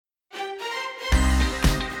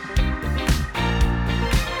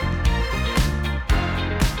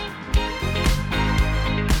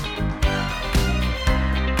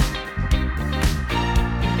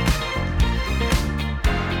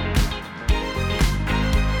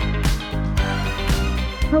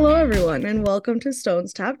Hello, everyone, and welcome to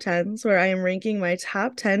Stone's Top 10s, where I am ranking my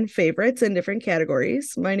top 10 favorites in different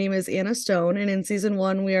categories. My name is Anna Stone, and in season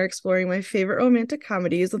 1, we are exploring my favorite romantic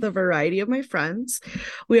comedies with a variety of my friends.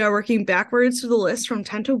 We are working backwards through the list from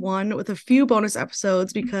 10 to 1 with a few bonus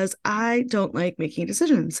episodes because I don't like making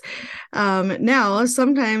decisions. Now,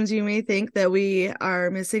 sometimes you may think that we are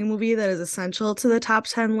missing a movie that is essential to the top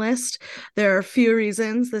 10 list. There are a few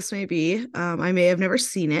reasons this may be. I may have never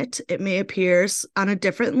seen it. It may appear on a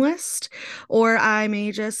different list, or I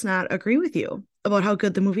may just not agree with you about how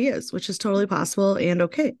good the movie is, which is totally possible and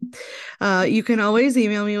okay. You can always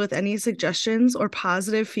email me with any suggestions or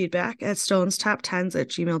positive feedback at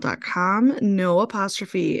stonestop10s@gmail.com. No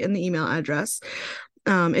apostrophe in the email address.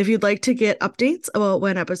 If you'd like to get updates about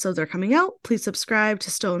when episodes are coming out, please subscribe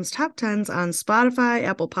to Stone's Top 10s on Spotify,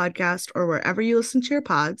 Apple Podcast, or wherever you listen to your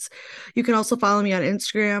pods. You can also follow me on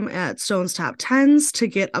Instagram at Stone's Top 10s to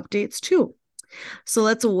get updates too. So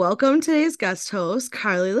let's welcome today's guest host,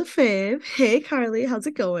 Carly LaFave. Hey, Carly, how's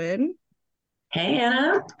it going? Hey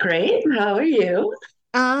Anna, great. How are you?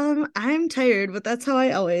 I'm tired, but that's how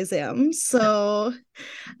I always am. So,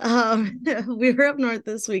 we were up north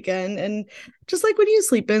this weekend, and just like when you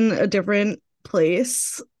sleep in a different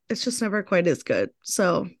place, it's just never quite as good.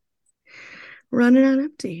 So, running on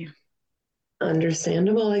empty.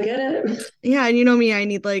 Understandable, I get it. Yeah, and you know me, I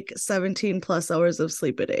need like 17 plus hours of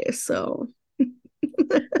sleep a day. So,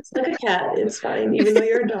 It's like a cat, it's fine, even though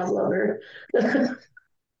you're a dog lover.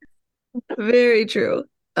 very true.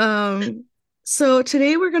 Um, so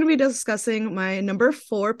today we're going to be discussing my number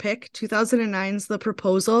 4 pick, 2009's The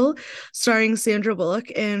Proposal, starring Sandra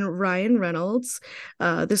Bullock and Ryan Reynolds.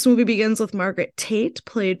 This movie begins with Margaret Tate,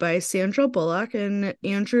 played by Sandra Bullock, and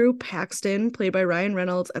Andrew Paxton, played by Ryan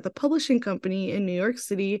Reynolds, at the publishing company in New York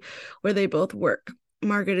City, where they both work.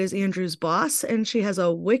 Margaret is Andrew's boss, and she has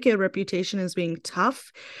a wicked reputation as being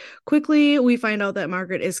tough. Quickly, we find out that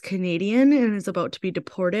Margaret is Canadian and is about to be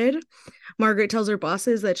deported. Margaret tells her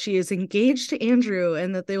bosses that she is engaged to Andrew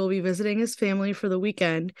and that they will be visiting his family for the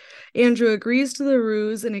weekend. Andrew agrees to the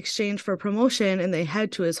ruse in exchange for promotion, and they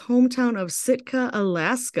head to his hometown of Sitka,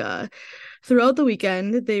 Alaska. Throughout the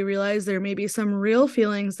weekend, they realize there may be some real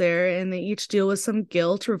feelings there, and they each deal with some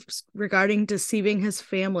guilt regarding deceiving his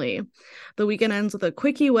family. The weekend ends with a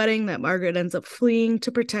quickie wedding that Margaret ends up fleeing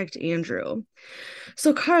to protect Andrew.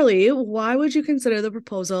 So, Carly, why would you consider The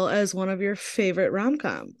Proposal as one of your favorite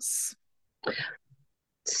rom-coms?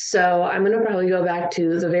 So I'm gonna probably go back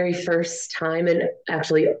to the very first time and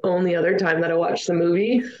actually only other time that I watched the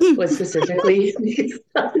movie was specifically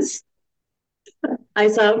because I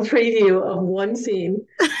saw a preview of one scene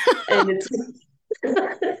and it's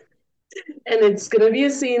and it's gonna be a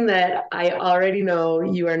scene that I already know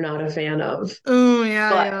you are not a fan of. Oh, yeah,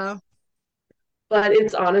 But yeah. but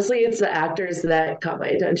it's honestly it's the actors that caught my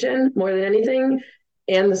attention more than anything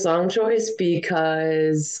and the song choice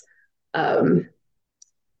because um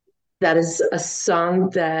that is a song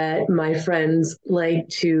that my friends like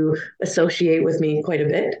to associate with me quite a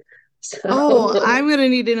bit. Oh, So I'm gonna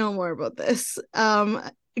need to know more about this.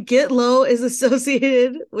 Get Low is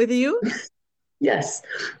associated with you? yes,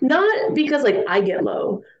 not because like I get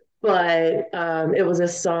low, but it was a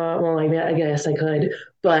song. Well, I guess I could,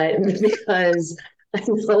 but because I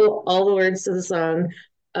know all the words to the song.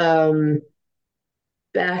 Um,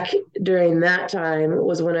 Back during that time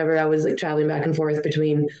was whenever I was like traveling back and forth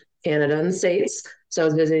between Canada and the States. So I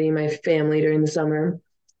was visiting my family during the summer.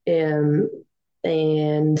 And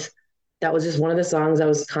and that was just one of the songs I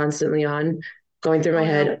was constantly on going through my Oh,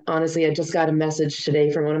 yeah. head. Honestly, I just got a message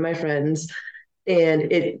today from one of my friends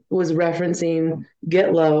and it was referencing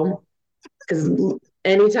Get Low because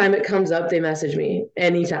anytime it comes up, they message me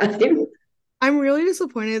anytime. I'm really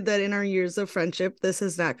disappointed that in our years of friendship, this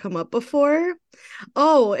has not come up before.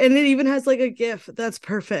 Oh, and it even has like a GIF. That's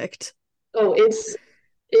perfect. Oh, it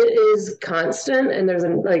is constant and there's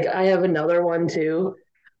like I have another one too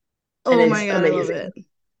and Oh my it's God, I love it.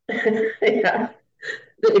 amazing. Yeah.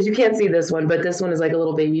 If you can't see this one, but this one is like a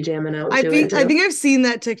little baby jamming out I to it think I too. think I've seen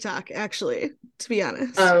that TikTok actually, to be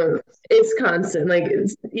honest. It's constant. Like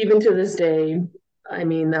it's, even to this day, I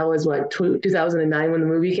mean, that was what 2009 when the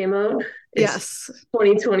movie came out. It's Yes.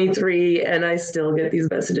 2023, and I still get these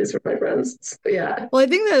messages from my friends. So, yeah. Well, I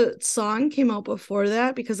think the song came out before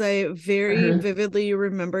that because I very Uh-huh. vividly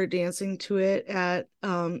remember dancing to it at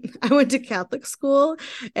I went to Catholic school,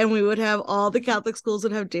 and we would have all the Catholic schools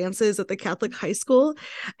would have dances at the Catholic high school.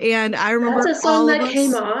 And I That's remember a song all of that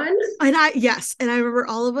came us, on. and I yes, and I remember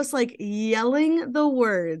all of us like yelling the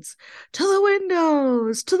words to the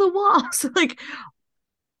windows, to the walls, like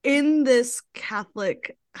in this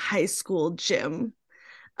Catholic high school gym.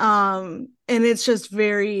 And it's just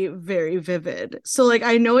very, very vivid. So like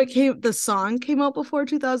I know the song came out before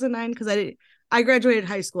 2009 because I graduated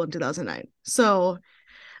high school in 2009. So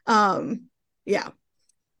yeah.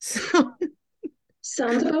 So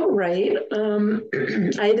Sounds about right.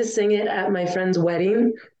 I had to sing it at my friend's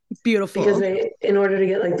wedding because beautiful. in order to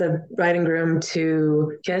get like the bride and groom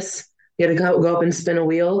to kiss, you had to go up and spin a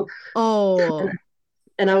wheel. Oh,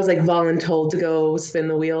 And I was like voluntold to go spin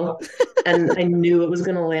the wheel. And I knew it was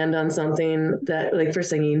going to land on something that, like, for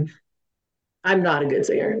singing, I'm not a good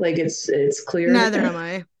singer. Like, it's clear. neither am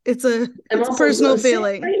I. I'm It's a also personal I'm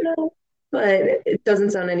singing feeling. right now, but it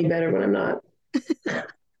doesn't sound any better when I'm not.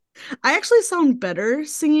 I actually sound better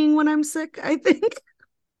singing when I'm sick, I think.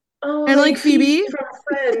 Oh, And like like Phoebe Phoebe, from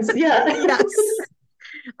Friends. Yeah. yes.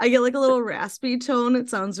 I get like a little raspy tone. It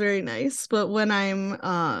sounds very nice, but when I'm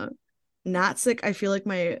not sick, I feel like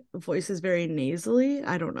my voice is very nasally.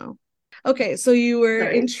 I don't know. Okay, so you were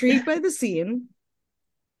Sorry. intrigued by the scene.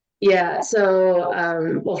 Yeah. So,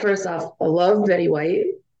 well, first off, I love Betty White.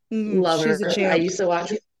 Love She's a her. I champ. used to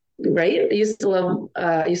watch, right? I used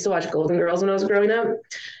to watch Golden Girls when I was growing up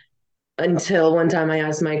until one time I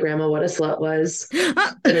asked my grandma what a slut was, and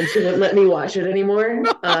then she wouldn't let me watch it anymore.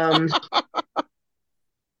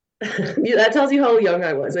 Yeah, that tells you how young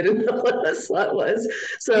I was. I didn't know what a slut was.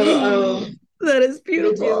 So, That is but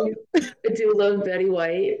beautiful. I do love Betty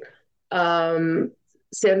White. Um,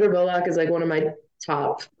 Sandra Bullock is like one of my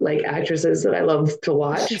top like actresses that I love to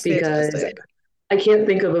watch She's because fantastic. I can't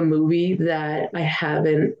think of a movie that I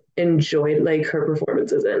haven't enjoyed like her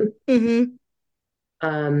performances in. Mm-hmm.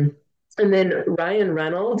 Um, and then Ryan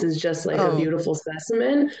Reynolds is just like a Oh, beautiful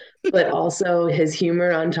specimen, but also his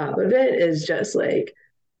humor on top of it is just like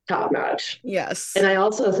top notch. And yes. I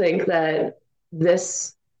also think that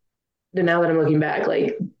this, now that I'm looking back,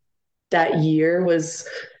 like that year was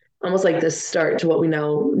almost like the start to what we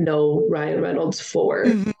now know Ryan Reynolds for.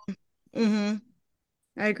 Mm-hmm. Mm-hmm.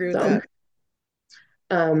 I agree with So that.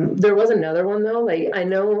 there was another one though. Like I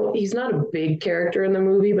know he's not a big character in the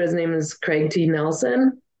movie, but his name is Craig T.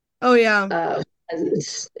 Nelson. Oh yeah.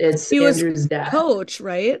 It's He was Andrew's dad. coach,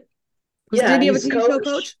 right? Did Yeah, he have a he's TV show coach.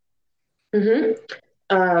 coach? Hmm.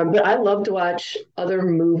 But I love to watch other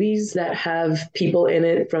movies that have people in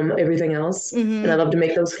it from everything else, and I Mm-hmm. love to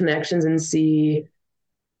make those connections and see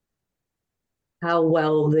how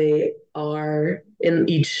well they are in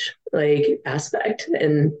each like aspect.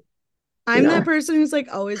 And you I'm that know, person who's like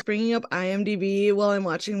always bringing up IMDb while I'm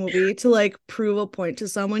watching a movie to like prove a point to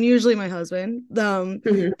someone, usually my husband,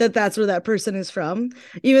 mhm. that that's where that person is from,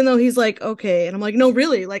 even though he's like, okay. And I'm like, no,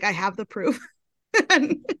 really, like I have the proof.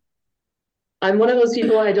 I'm one of those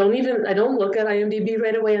people. I don't look at IMDb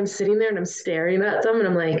right away. I'm sitting there and I'm staring at them, and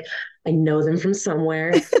I'm like, I know them from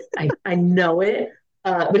somewhere. I know it.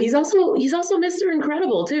 But he's also Mr.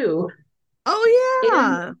 Incredible too, Oh, and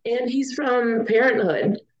yeah. and he's from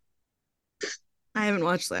Parenthood. I haven't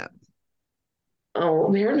watched that.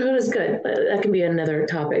 Oh, Parenthood is good. That can be another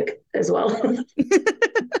topic as well.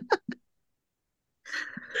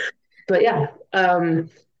 But yeah,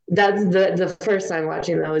 that's the first time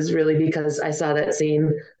watching that was really because I saw that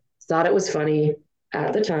scene, thought it was funny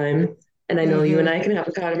at the time, and I know you and Mm-hmm. I can have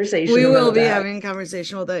a We conversation will about be that. having a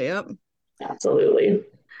conversation with that. Yep. Absolutely.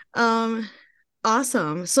 Um,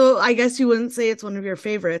 awesome. So I guess you wouldn't say it's one of your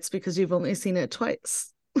favorites because you've only seen it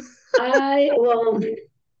twice. Well,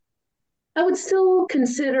 I would still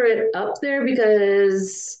consider it up there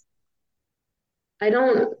because I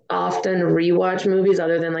don't often rewatch movies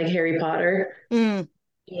other than like Harry Potter Mm,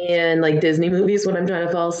 and like Disney movies when I'm trying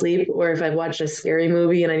to fall asleep, or if I've watched a scary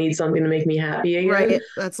movie and I need something to make me happy again. right.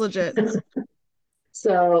 That's legit.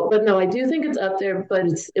 So, but no, I do think it's up there, but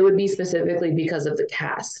it would be specifically because of the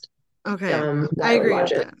cast. Okay. I That I would agree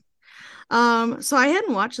watch with it. that. So I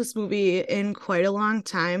hadn't watched this movie in quite a long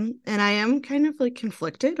time, and I am kind of like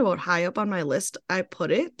conflicted about high up on my list I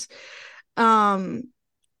put it. Um,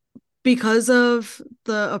 because of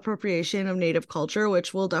the appropriation of native culture,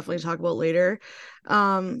 which we'll definitely talk about later.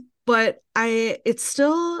 But it's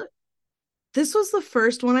still, this was the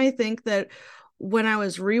first one I think that when I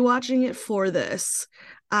was rewatching it for this,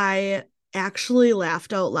 I actually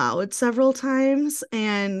laughed out loud several times.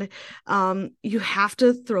 And you have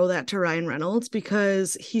to throw that to Ryan Reynolds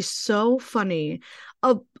because he's so funny.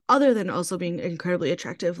 Uh, Other than also being incredibly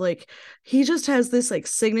attractive, like he just has this like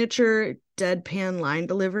signature deadpan line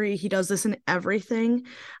delivery. He does this in everything.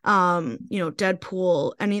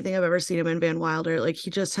 Deadpool, anything I've ever seen him in, Van Wilder, like he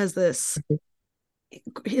just has this,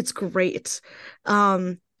 it's great.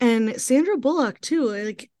 And Sandra Bullock too.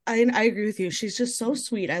 Like I agree with you. She's just so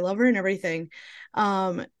sweet. I love her and everything.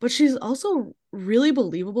 But she's also really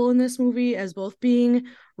believable in this movie as both being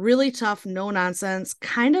really tough, no nonsense,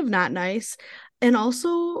 kind of not nice, and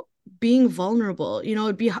also being vulnerable.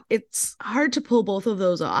 It's hard to pull both of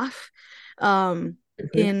those off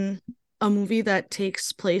Mhm. in a movie that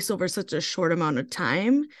takes place over such a short amount of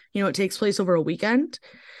time. It takes place over a weekend.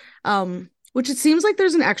 Which it seems like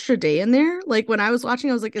there's an extra day in there. Like when I was watching,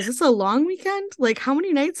 I was like, is this a long weekend? Like how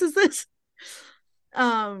many nights is this?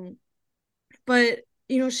 Um, but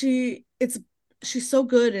she's so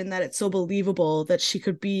good in that it's so believable that she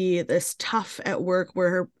could be this tough at work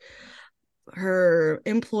where her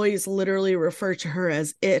employees literally refer to her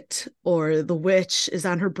as it or the witch is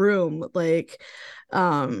on her broom.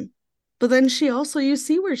 Um, but then she also you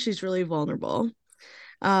see where she's really vulnerable.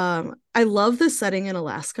 I love the setting in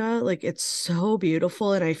Alaska. Like it's so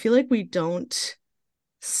beautiful, and I feel like we don't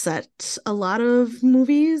set a lot of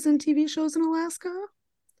movies and TV shows in Alaska.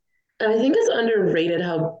 I think it's underrated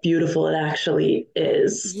how beautiful it actually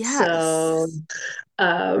is. So, Yes.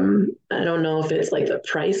 I don't know if it's like the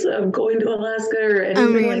price of going to Alaska or I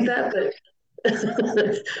anything like mean, that, but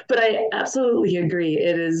but I absolutely agree.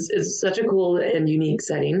 It's such a cool and unique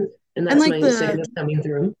setting, and and that's like my the sickness coming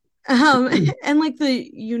through. um and like the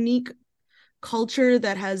unique culture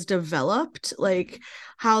that has developed, like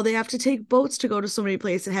how they have to take boats to go to so many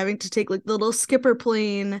places and having to take like the little skipper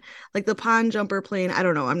plane, like the pond jumper plane. I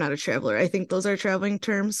don't know. I'm not a traveler. I think those are traveling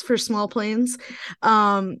terms for small planes.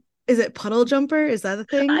 Is it puddle jumper? Is that a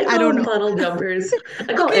thing? I I call don't them know. puddle jumpers.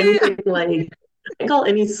 I call Okay. anything like I call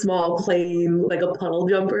any small plane like a puddle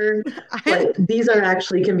jumper, I but these are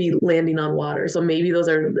actually can be landing on water. So maybe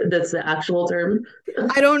that's the actual term.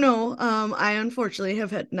 I don't know. I unfortunately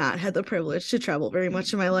have not had the privilege to travel very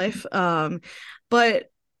much in my life.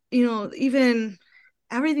 But even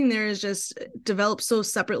everything there is just developed so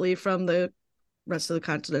separately from the rest of the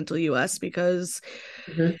continental US because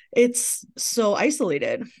Mhm. it's so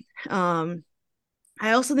isolated. Um,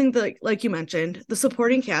 I also think that, like you mentioned, the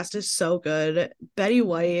supporting cast is so good. Betty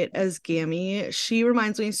White as Gammy, she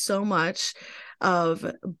reminds me so much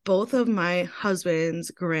of both of my husband's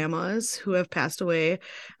grandmas who have passed away.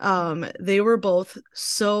 They were both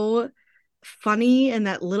so funny and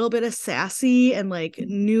that little bit of sassy and like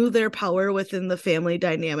knew their power within the family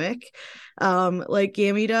dynamic, like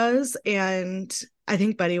Gammy does. And I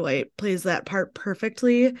think Betty White plays that part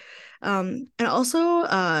perfectly. And also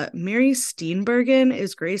Mary Steenburgen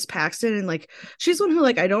is Grace Paxton, and like she's one who,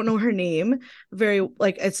 like, I don't know her name very,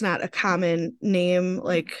 like it's not a common name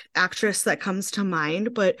like actress that comes to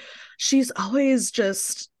mind, but she's always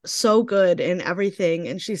just so good in everything,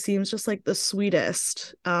 and she seems just like the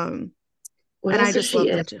sweetest. What And I else is just she love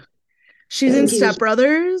in? her too. I She's in think you. Step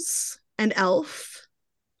Brothers and Elf.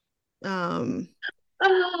 Um,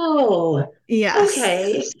 Oh,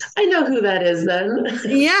 okay. yes. I know who that is then.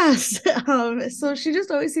 Yes. So she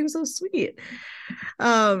just always seems so sweet.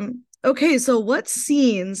 Okay, so what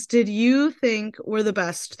scenes did you think were the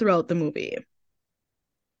best throughout the movie?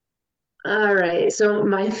 All right. So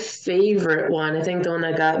my favorite one, I think the one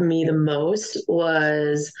that got me the most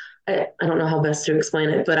was I don't know how best to explain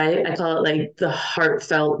it, but I call it like the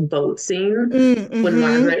heartfelt boat scene when Mm-hmm.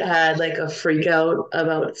 Margaret had like a freak out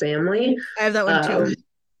about family. I have that one Um, too.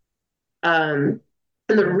 um,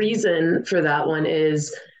 and the reason for that one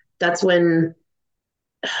is that's when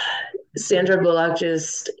Sandra Bullock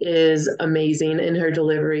just is amazing in her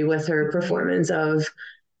delivery with her Mm-hmm. performance of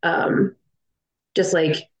um, just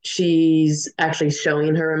like she's actually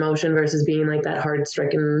showing her emotion versus being like that hard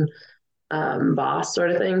stricken boss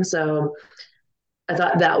sort of thing. So I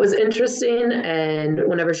thought that was interesting. And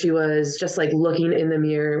whenever she was just like looking in the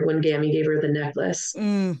mirror when Gammy gave her the necklace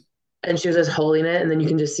Mm. and she was just holding it, and then you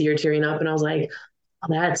can just see her tearing up. And I was like, oh,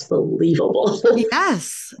 that's believable.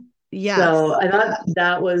 Yes. So Yes. I thought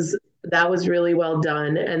that was really well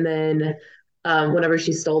done. And then whenever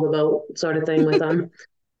she stole the boat sort of thing with them.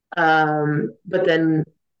 But then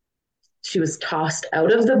she was tossed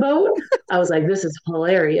out of the boat. I was like, this is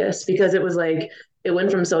hilarious because it was like it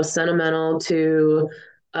went from so sentimental to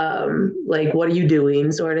like what are you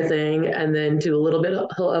doing sort of thing, and then to a little bit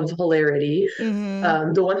of hilarity.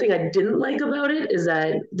 Mm-hmm. The one thing I didn't like about it is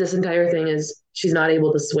that this entire thing is she's not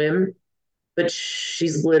able to swim, but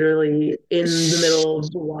she's literally in the middle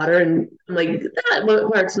of the water, and I'm like that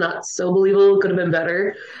part's not so believable. Could have been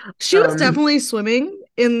better. She was Um, definitely swimming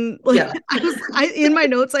in, like, yeah, I in my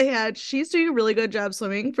notes I had she's doing a really good job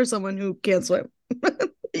swimming for someone who can't swim.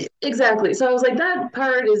 exactly. So I was like, that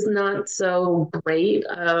part is not so great.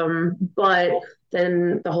 But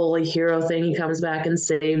then the whole like, hero thing, he comes back and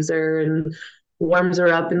saves her, and warms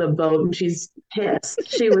her up in the boat, and she's pissed.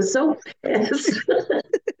 She was so pissed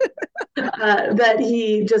that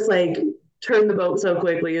he just like turned the boat so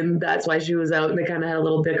quickly, and that's why she was out. And they kind of had a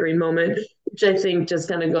little bickering moment, which I think just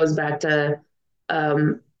kind of goes back to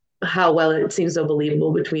um, how well it seems so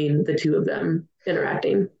believable between the two of them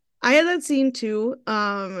interacting. I had that scene too.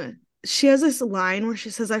 She has this line where she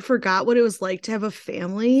says, "I forgot what it was like to have a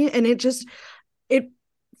family," and it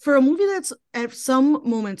for a movie that's at some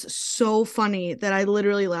moments so funny that I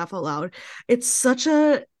literally laugh out loud. It's such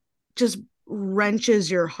a just wrenches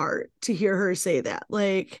your heart to hear her say that.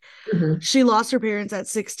 Like Mm-hmm. she lost her parents at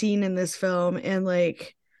 16 in this film, and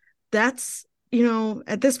like that's,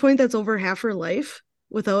 at this point that's over half her life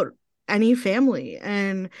without any family.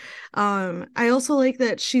 And I also like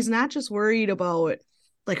that she's not just worried about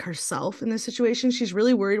like herself in this situation, she's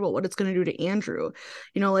really worried about what it's going to do to Andrew.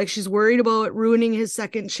 Like she's worried about ruining his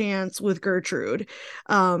second chance with Gertrude,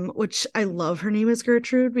 which I love. Her name is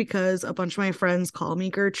Gertrude because a bunch of my friends call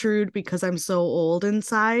me Gertrude because I'm so old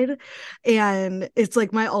inside, and it's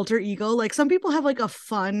like my alter ego. Like some people have like a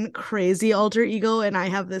fun crazy alter ego, and I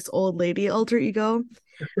have this old lady alter ego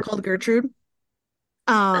called Gertrude.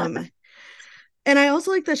 um and I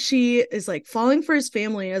also like that she is like falling for his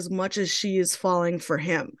family as much as she is falling for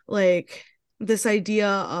him. Like this idea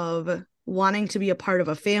of wanting to be a part of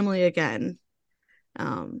a family again.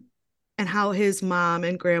 Um, and how his mom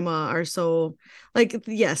and grandma are so like,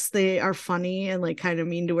 yes, they are funny and like kind of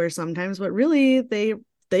mean to her sometimes, but really they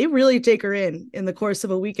really take her in the course of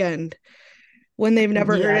a weekend when they've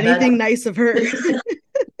never heard Yeah, anything nice of her.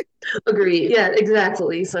 agree. Yeah,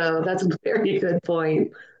 exactly. So that's a very good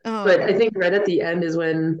point. But um I think right at the end is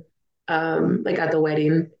when, like at the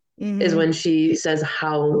wedding, is mm-hmm, when she says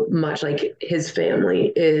how much like his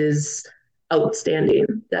family is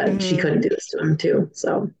outstanding that she mm-hmm. couldn't do this to him too.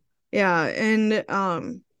 So Yeah, and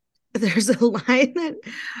there's a line that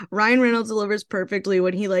Ryan Reynolds delivers perfectly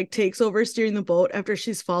when he like takes over steering the boat after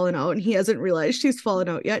she's fallen out and he hasn't realized she's fallen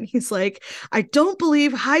out yet. And he's like, "I don't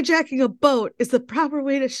believe hijacking a boat is the proper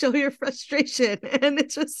way to show your frustration." And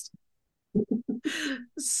it's just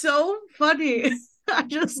so funny. I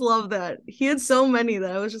just love that. He had so many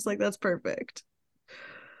that I was just like, that's perfect.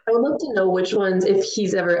 I would love to know which ones, if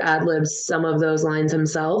he's ever ad-libbed some of those lines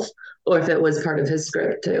himself, or if it was part of his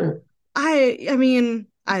script too. I mean,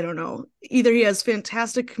 I don't know. Either he has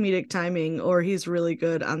fantastic comedic timing or he's really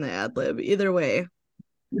good on the ad lib. Either way,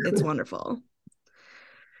 it's wonderful.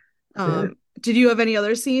 Did you have any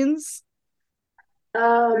other scenes?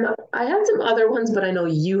 I had some other ones, but I know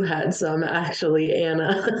you had some actually,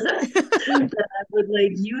 Anna, that I would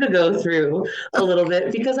like you to go through a little bit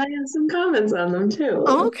because I have some comments on them too.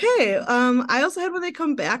 Okay. I also had when they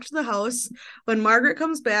come back to the house, when Margaret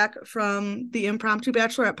comes back from the impromptu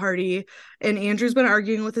bachelorette party and Andrew's been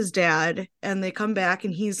arguing with his dad, and they come back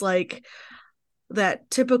and he's like that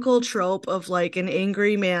typical trope of like an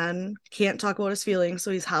angry man can't talk about his feelings,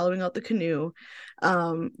 so he's hollowing out the canoe,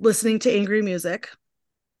 listening to angry music.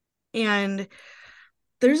 And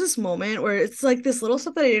there's this moment where it's like this little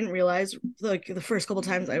stuff that I didn't realize like the first couple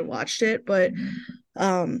times I watched it, but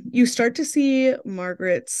you start to see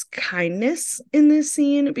Margaret's kindness in this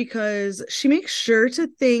scene because she makes sure to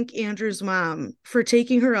thank Andrew's mom for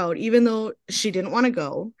taking her out even though she didn't want to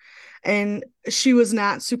go, and she was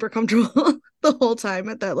not super comfortable the whole time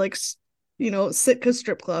at that like Sitka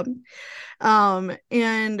strip club.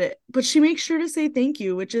 And but she makes sure to say thank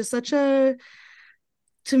you, which is such a,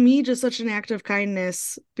 to me, just such an act of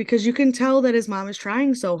kindness because you can tell that his mom is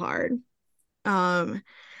trying so hard. um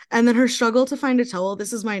and then her struggle to find a towel,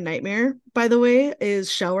 this is my nightmare by the way,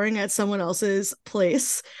 is showering at someone else's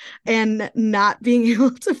place and not being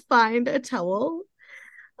able to find a towel.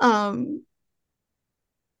 um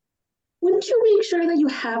Wouldn't you make sure that you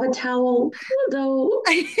have a towel though?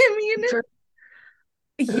 I mean, For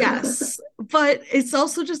yes, but it's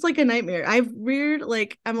also just like a nightmare. I've weird,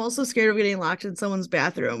 like I'm also scared of getting locked in someone's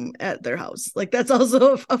bathroom at their house. Like that's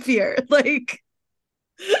also a fear. Like,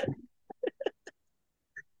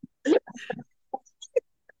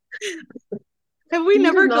 have we you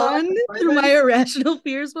did never not gone report through my this? irrational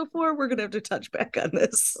fears before? We're gonna have to touch back on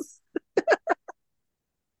this.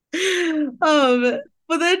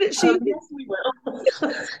 But then Yes, we will.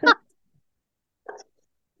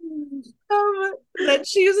 then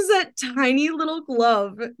she uses that tiny little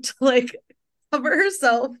glove to like cover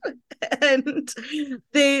herself, and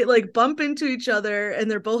they like bump into each other and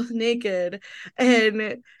they're both naked,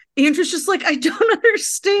 and Andrew's just like, I don't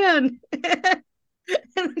understand.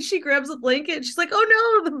 And then she grabs a blanket and she's like,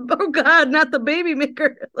 oh no, oh god, not the baby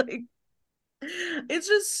maker. Like it's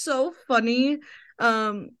just so funny.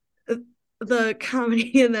 um the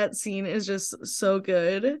comedy in that scene is just so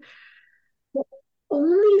good.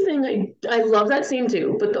 Only thing I love that scene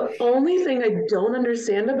too, but the only thing I don't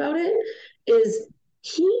understand about it is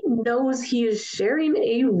he knows he is sharing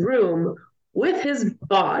a room with his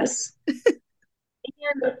boss,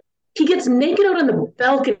 and he gets naked out on the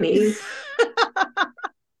balcony,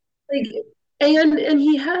 like, and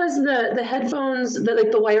he has the headphones, the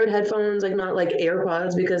like the wired headphones, like not like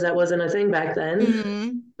AirPods because that wasn't a thing back then,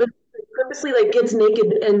 Mhm. but purposely like gets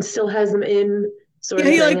naked and still has them in, sort Yeah,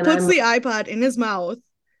 of he thing, like and puts I'm the iPod in his mouth.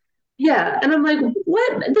 yeah, and I'm like,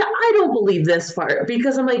 what? I don't believe this part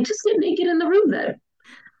because I'm like, just get naked in the room then,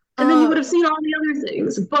 and then you Uh would have seen all the other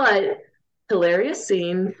things. But hilarious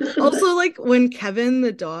scene. Also, like when Kevin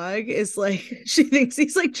the dog is like, she thinks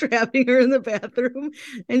he's like trapping her in the bathroom,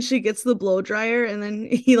 and she gets the blow dryer, and then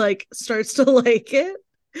he like starts to like it.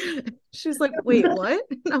 She's like, "Wait, what?"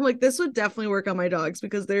 And I'm like, "This would definitely work on my dogs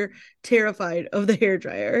because they're terrified of the hair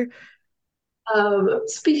dryer."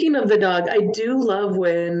 Speaking of the dog, I do love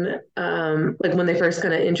when, like when they first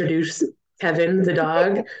kind of introduce Kevin the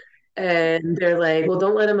dog, and they're like, "Well,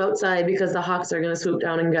 don't let him outside because the hawks are gonna swoop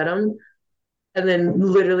down and get him." And then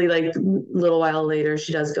literally like a little while later,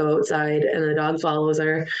 she does go outside, and the dog follows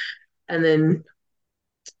her, and then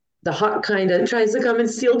the hawk kind of tries to come and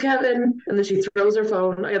steal Kevin, and then she throws her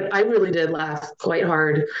phone. I really did laugh quite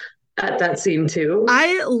hard at that scene too,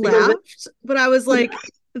 I because laughed, but I was like,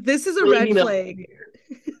 "This is a red flaming up flag."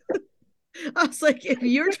 I was like, if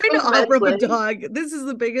you're trying to a red off-road a flag. dog, this is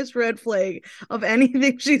the biggest red flag of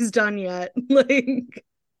anything she's done yet. Like,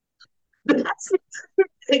 That's the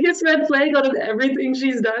biggest red flag out of everything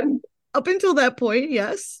she's done. up until that point,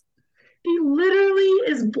 yes. He literally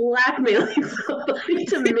is blackmailing somebody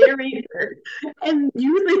to marry her. And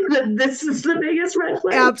you think that this is the biggest red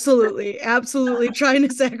flag? Absolutely, absolutely trying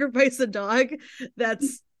to sacrifice a dog.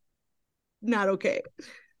 That's not okay.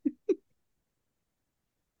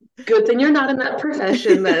 Good thing you're not in that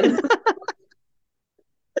profession then.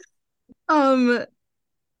 um,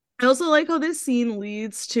 I also like how this scene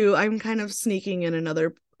leads to I'm kind of sneaking in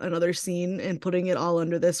another scene and putting it all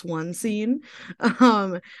under this one scene.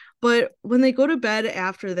 Um, but when they go to bed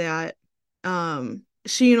after that,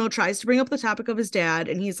 she, tries to bring up the topic of his dad,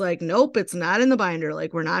 and he's like, "Nope, it's not in the binder.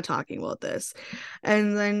 Like, we're not talking about this."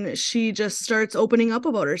 And then she just starts opening up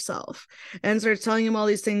about herself and starts telling him all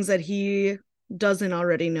these things that he doesn't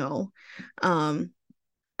already know. Um,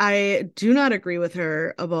 I do not agree with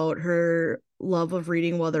her about her love of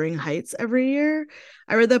reading Wuthering Heights every year.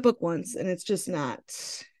 I read that book once, and it's just not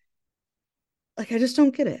like I just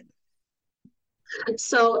don't get it.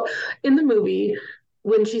 So in the movie,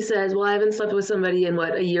 when she says, "Well, I haven't slept with somebody in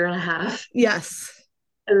what, a year and a half," Yes.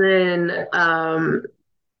 and then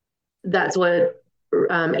that's what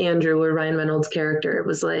Andrew or Ryan Reynolds' character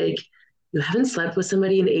was like, "You haven't slept with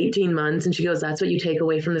somebody in 18 months," and she goes, "That's what you take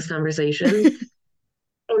away from this conversation."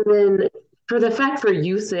 And then for the fact for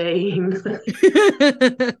you saying agree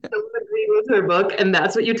with her book, and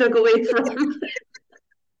that's what you took away from.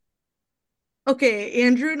 Okay,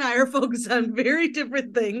 Andrew and I are focused on very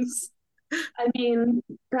different things. I mean,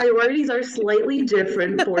 priorities are slightly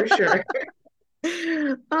different for sure.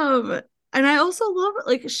 um and I also love it.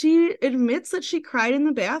 Like she admits that she cried in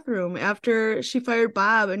the bathroom after she fired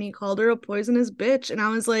Bob and he called her a poisonous bitch. And I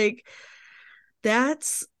was like,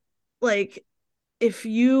 that's like if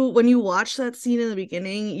you when you watch that scene in the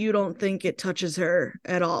beginning, you don't think it touches her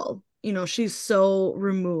at all. She's so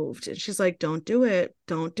removed. And she's like, "Don't do it.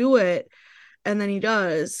 Don't do it." And then he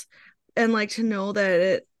does. And like to know that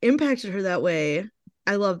it impacted her that way,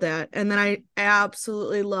 I love that. And then I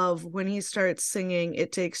absolutely love when he starts singing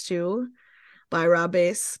 "It Takes Two" by Rob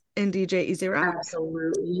Bass and DJ Easy Rock.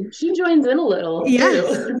 Absolutely. She joins in a little Yes.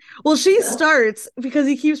 too. Well, she starts because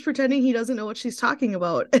he keeps pretending he doesn't know what she's talking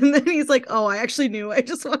about. And then he's like, "Oh, I actually knew. I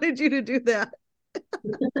just wanted you to do that."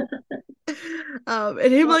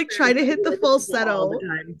 And him like trying to hit the All the falsetto.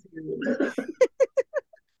 time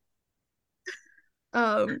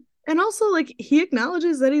too. And also like he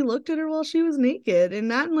acknowledges that he looked at her while she was naked and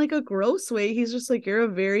not in like a gross way. He's just like, "You're a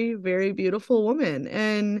very, very beautiful woman."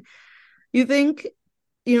 And you think,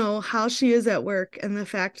 how she is at work and the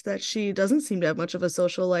fact that she doesn't seem to have much of a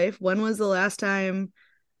social life. When was the last time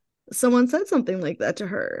someone said something like that to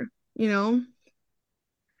her? You know?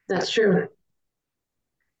 That's true.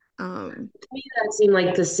 Um, To me, that seemed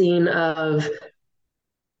like the scene of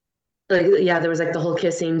like, yeah, there was like the whole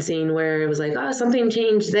kissing scene where it was like, oh, something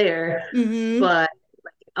changed there, mm-hmm, but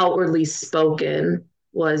outwardly spoken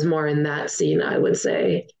was more in that scene, I would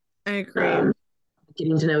say. I agree. Um,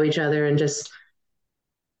 Getting to know each other and just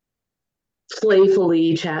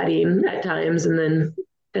playfully chatting at times, and then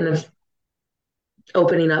kind of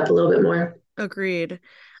opening up a little bit more. Agreed.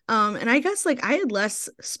 And I guess like I had less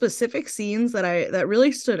specific scenes that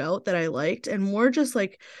really stood out that I liked, and more just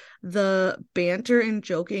like the banter and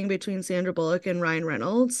joking between Sandra Bullock and Ryan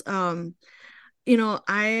Reynolds. You know,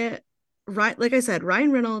 right, like I said,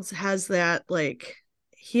 Ryan Reynolds has that like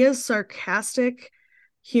he has sarcastic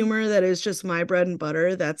humor that is just my bread and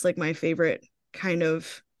butter. That's like my favorite kind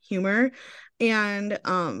of humor. And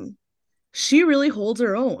she really holds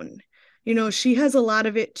her own. You know, she has a lot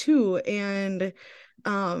of it too. And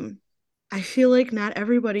um I feel like not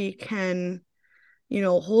everybody can, you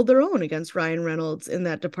know, hold their own against Ryan Reynolds in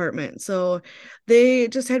that department. So they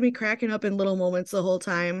just had me cracking up in little moments the whole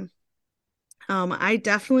time. I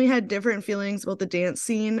definitely had different feelings about the dance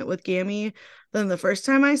scene with Gammy than the first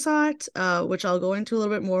time I saw it, which I'll go into a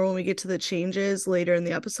little bit more when we get to the changes later in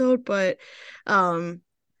the episode. But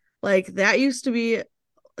like that used to be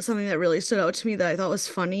something that really stood out to me that I thought was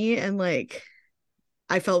funny, and like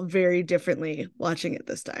I felt very differently watching it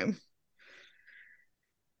this time.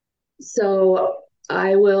 So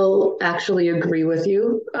I will actually agree with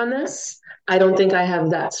you on this. I don't think I have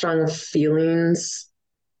that strong of feelings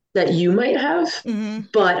that you might have, Mm-hmm.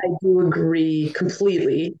 but I do agree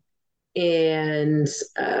completely. And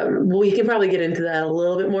we can probably get into that a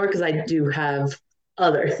little bit more because I do have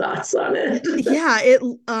other thoughts on it. Yeah,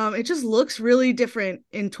 it just looks really different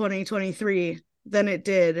in 2023 than it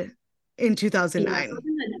did in Yeah, 2009.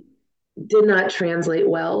 something that did not translate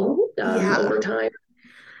well Yeah. over time.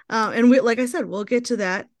 And we, like I said, we'll get to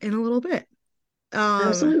that in a little bit. Um,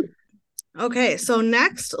 Absolutely. okay, so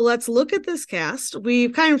next, let's look at this cast.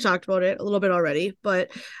 We've kind of talked about it a little bit already,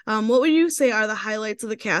 but what would you say are the highlights of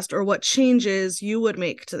the cast, or what changes you would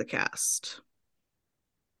make to the cast?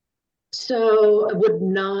 So I would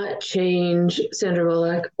not change Sandra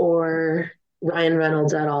Bullock or Ryan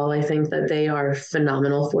Reynolds at all. I think that they are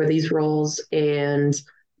phenomenal for these roles and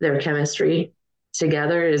their chemistry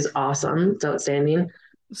together is awesome. It's outstanding.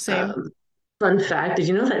 Same. Um, Fun fact, did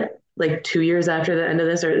you know that like 2 years after the end of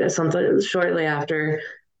this or something shortly after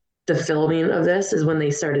the filming of this is when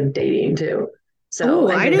they started dating too. So Oh,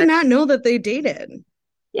 I I think did that, not know that they dated.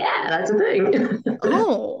 yeah, that's a thing.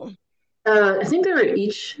 Oh, I think they were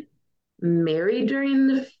each married during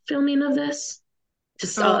the filming of this,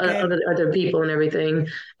 just okay. other people and everything,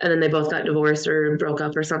 and then they both got divorced or broke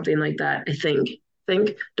up or something like that. I think.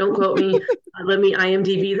 Don't quote me. Let me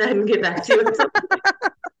IMDb that and get back to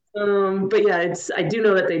you. But yeah, it's I do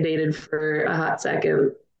know that they dated for a hot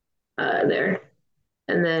second there,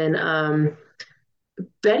 and then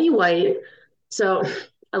Betty White. So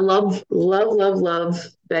I love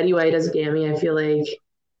Betty White as Gammy. I feel like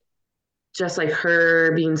just like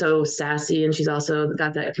her being so sassy, and she's also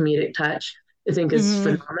got that comedic touch. I think is Mm-hmm.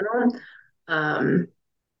 phenomenal. Um,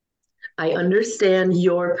 I understand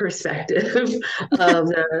your perspective of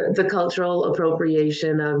the cultural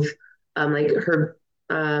appropriation of like her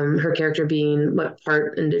character being what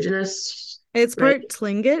part indigenous, It's right? part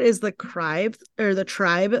Tlingit is the tribe or the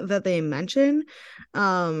tribe that they mention.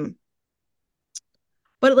 Um,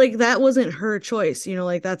 but like that wasn't her choice, you know,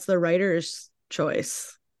 like that's the writer's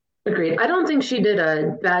choice. Agreed. I don't think she did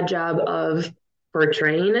a bad job of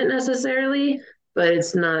portraying it necessarily, but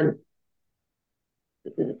it's not.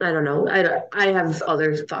 I don't know. I have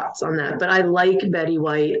other thoughts on that, but I like Betty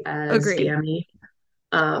White as Agreed. Gammy.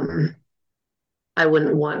 Um, I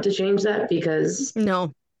wouldn't want to change that because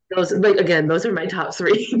No. those, like again, those are my top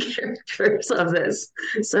three characters of this.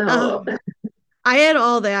 So Um, I had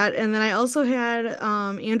all that, and then I also had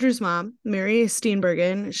Andrew's mom, Mary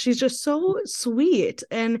Steenburgen. She's just so sweet,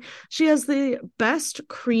 and she has the best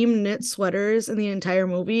cream knit sweaters in the entire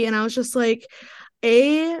movie. And I was just like,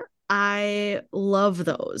 A, I love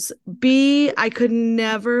those. B, I could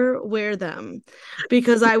never wear them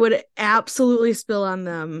because I would absolutely spill on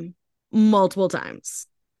them multiple times.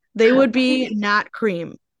 They would be not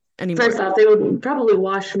cream first anymore. off, they would probably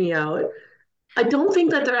wash me out. I don't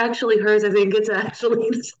think that they're actually hers. I think it's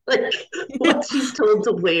actually like what she's told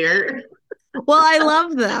to wear. Well, I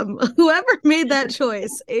love them. Whoever made that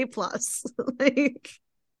choice, A plus. Like,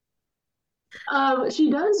 She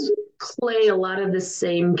does play a lot of the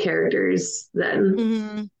same characters then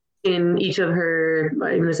mhm. in each of her, I'm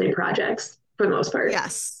going to say projects for the most part.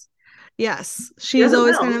 Yes, yes. She She's does it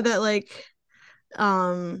always kind well. of that like,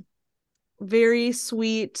 um, very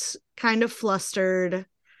sweet, kind of flustered,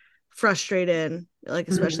 frustrated. Like,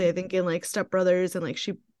 especially I Mhm. think in like Step Brothers, and like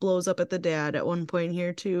she blows up at the dad at one point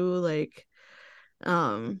here too. Like,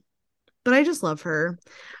 um, but I just love her.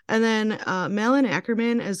 And then Malin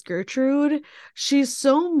Ackerman as Gertrude, she's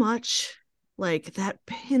so much like that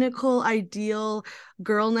pinnacle ideal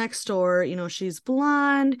girl next door. You know, she's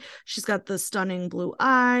blonde, she's got the stunning blue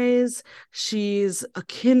eyes, she's a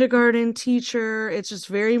kindergarten teacher. It's just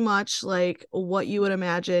very much like what you would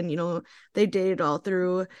imagine. You know, they dated all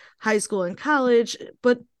through high school and college,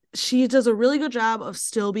 but she does a really good job of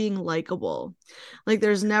still being likable. Like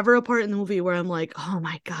there's never a part in the movie where I'm like, oh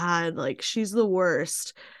my God, like she's the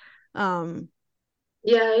worst. um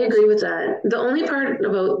Yeah, I agree with that. The only part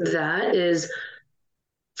about that is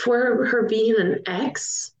for her being an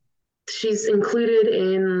ex, she's included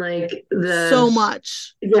in like so the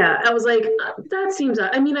much. yeah. I was like, that seems.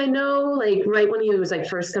 I mean, I know like right when he was like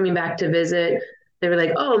first coming back to visit, they were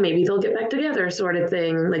like, oh, maybe they'll get back together, sort of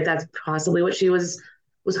thing. Like that's possibly what she was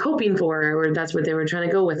hoping for, or that's what they were trying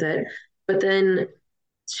to go with it. But then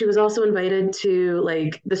she was also invited to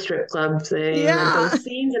like the strip club thing, like Yeah, those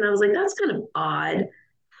scenes, and I was like, that's kind of odd.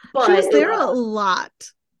 she was But it, there a lot.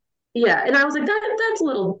 yeah, and I was like, that's a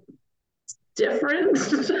little different.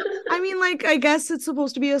 I mean, like, I guess it's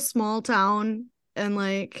supposed to be a small town, and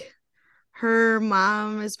like her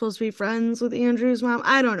mom is supposed to be friends with Andrew's mom.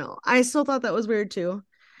 I don't know. I still thought that was weird too.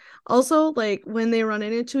 Also, like when they run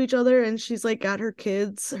into each other and she's like got her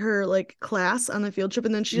kids, her like class on the field trip,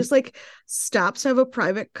 and then she just like stops to have a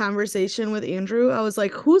private conversation with Andrew. I was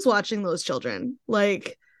like, who's watching those children?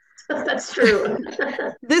 Like, That's true.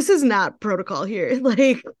 this is not protocol here.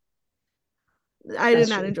 Like, I did That's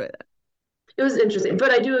not true. enjoy that. It was interesting,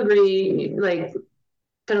 but I do agree. Like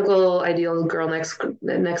pinnacle ideal girl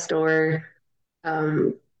next door.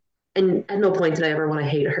 Um, and at no point did I ever want to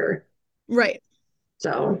hate her. Right.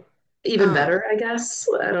 So even Um, better, I guess.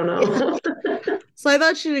 I don't yeah. know. So I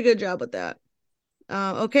thought she did a good job with that.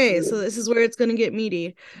 Okay, so this is where it's going to get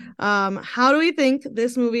meaty. How do we think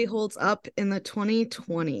this movie holds up in the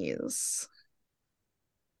 2020s?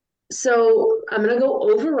 So I'm gonna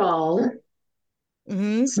go overall.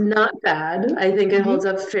 Mm-hmm. It's not bad. I think it holds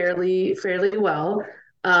Mm-hmm. up fairly well.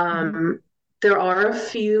 Mm-hmm. Um, there are a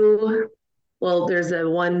few. Well, there's a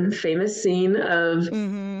one famous scene of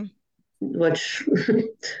Mm-hmm. which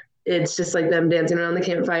it's just like them dancing around the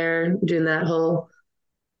campfire, doing that whole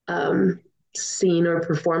um, scene or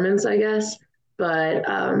performance, I guess. But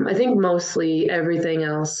I think mostly everything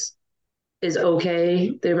else is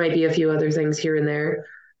okay. There might be a few other things here and there,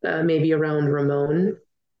 maybe around Ramon,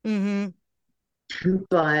 Mm-hmm.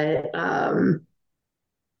 but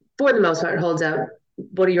for the most part, holds out.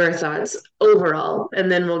 What are your thoughts overall?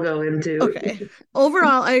 And then we'll go into. Okay.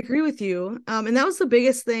 Overall, I agree with you. And that was the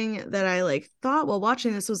biggest thing that I like thought while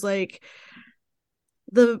watching this was like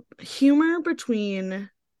the humor between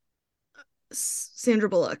Sandra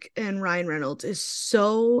Bullock and Ryan Reynolds is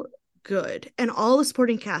so good, and all the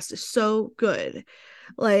supporting cast is so good.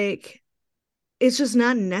 Like, it's just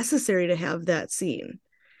not necessary to have that scene.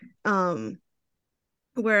 Um,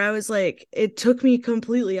 where I was like, it took me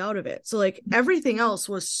completely out of it. So like everything else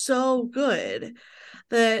was so good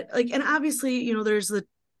that like, and obviously, you know, there's the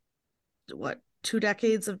what 2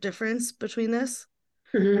 decades of difference between this.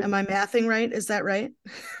 Am Mhm. I mathing right? Is that right?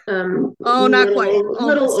 Oh, not quite.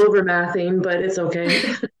 Little Almost. over mathing, but it's okay.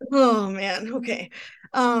 Oh man. Okay.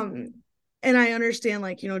 Um, and I understand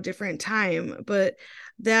like, you know, different time, but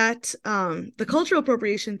that the cultural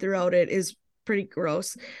appropriation throughout it is pretty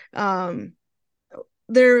gross. Um,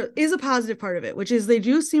 there is a positive part of it, which is they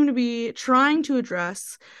do seem to be trying to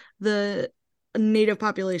address the native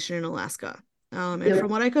population in Alaska. And from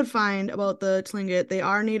Yep. what I could find about the Tlingit, they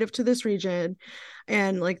are native to this region.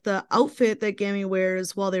 And like the outfit that Gammy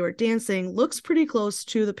wears while they were dancing looks pretty close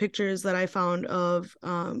to the pictures that I found of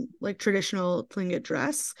like traditional Tlingit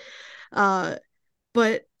dress. Uh,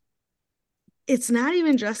 but it's not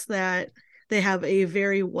even just that they have a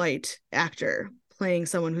very white actor playing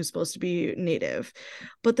someone who's supposed to be native,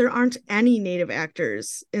 but there aren't any native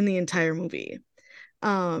actors in the entire movie.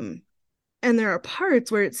 Um, and there are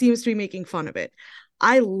parts where it seems to be making fun of it.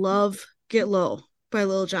 I love Get Low by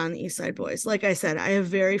Lil Jon and the East Side Boys. Like I said, I have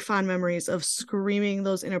very fond memories of screaming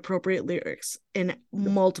those inappropriate lyrics in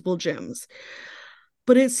multiple gyms.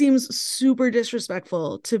 But it seems super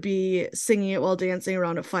disrespectful to be singing it while dancing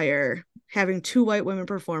around a fire, having two white women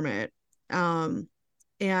perform it.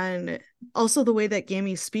 And also the way that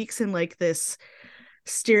Gammy speaks in like this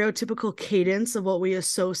stereotypical cadence of what we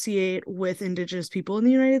associate with Indigenous people in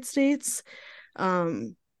the United States.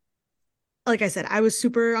 Um, like I said, I was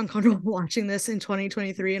super uncomfortable watching this in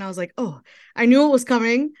 2023, and I was like, oh, I knew it was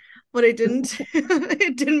coming, but it didn't.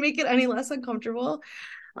 It didn't make it any less uncomfortable.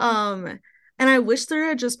 Um, and I wish there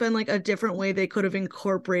had just been like a different way they could have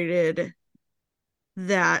incorporated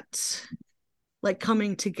that, like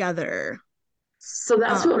coming together. So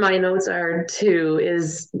that's what Um, my notes are too,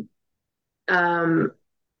 is Um,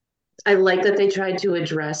 I like that they tried to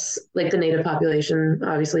address like the native population,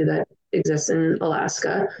 obviously that exists in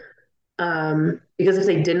Alaska. Because if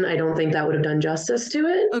they didn't, I don't think that would have done justice to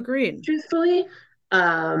it, Agreed. truthfully.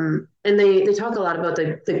 And they talk a lot about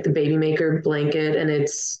the baby maker blanket, and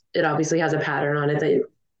it obviously has a pattern on it that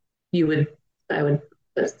you would I would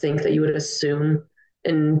think that you would assume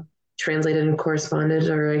and translated and corresponded,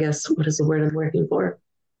 or I guess what is the word I'm working for?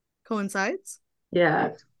 Coincides.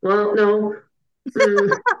 Yeah. Well, no.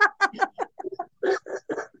 Mm,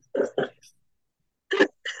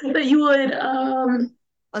 that you would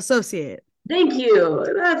Associate. thank you.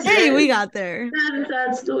 That's Hey, we it. got there.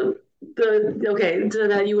 That's the okay, so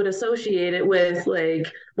that you would associate it with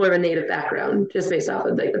like more of a native background just based off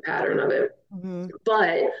of like the pattern of it. Mm-hmm.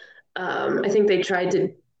 But I think they tried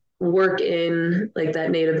to work in like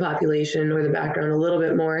that native population or the background a little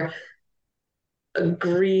bit more.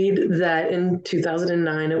 Agreed that in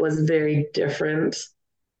 2009 it was very different.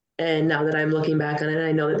 And now that I'm looking back on it,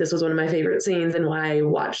 I know that this was one of my favorite scenes and why I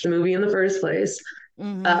watched the movie in the first place.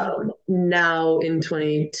 Mm-hmm. Now in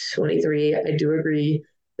 2023, I do agree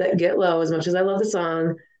that Get Low, as much as I love the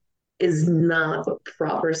song, is not a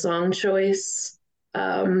proper song choice.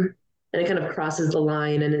 And it kind of crosses the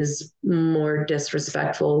line and is more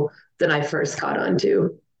disrespectful than I first caught on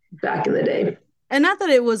to back in the day. And not that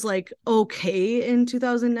it was like okay in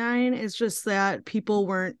 2009, it's just that people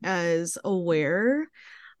weren't as aware.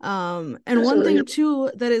 And one Absolutely. thing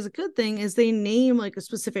too that is a good thing is they name like a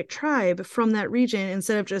specific tribe from that region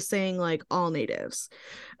instead of just saying like all natives.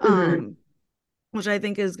 Mm-hmm. Um, which I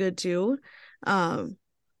think is good too. Um,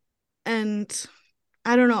 and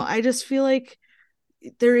I don't know, I just feel like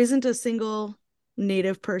there isn't a single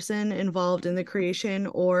native person involved in the creation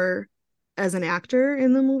or as an actor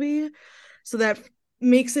in the movie. So that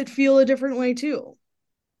makes it feel a different way too.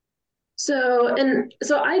 So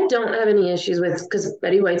I don't have any issues with because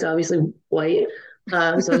Betty White's obviously white.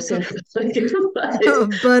 So Sandra but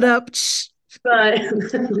But up. but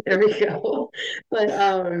there we go. But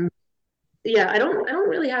yeah, I don't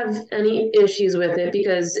really have any issues with it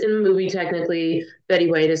because in the movie technically Betty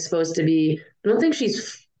White is supposed to be I don't think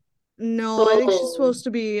she's No, I think she's full supposed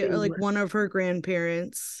to be like one of her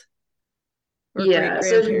grandparents or great yeah,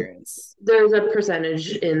 so grandparents. there's a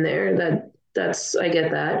percentage in there that's I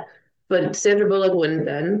get that. But Sandra Bullock wouldn't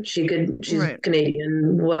then. She's Right.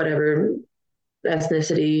 Canadian, whatever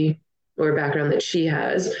ethnicity or background that she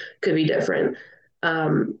has could be different.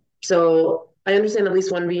 So I understand at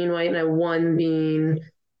least one being white and one being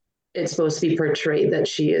it's supposed to be portrayed that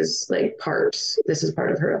she is like this is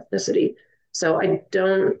part of her ethnicity. So I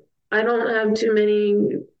don't have too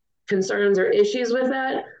many concerns or issues with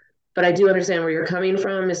that, but I do understand where you're coming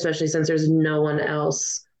from, especially since there's no one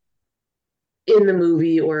else in the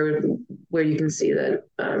movie or where you can see that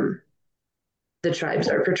the tribes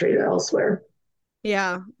are portrayed elsewhere.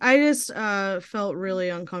 Yeah. I just felt really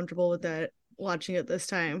uncomfortable with that watching it this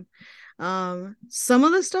time. Some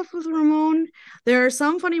of the stuff with Ramon, there are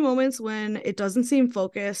some funny moments when it doesn't seem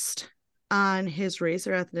focused on his race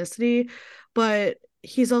or ethnicity, but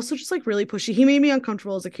he's also just like really pushy. He made me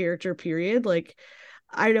uncomfortable as a character, period. Like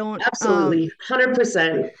I don't Absolutely,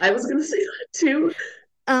 100%. I was gonna say that too.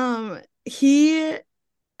 he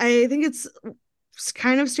I think it's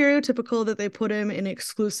kind of stereotypical that they put him in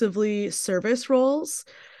exclusively service roles.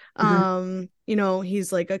 Mm-hmm.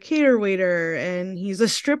 He's like a cater waiter and he's a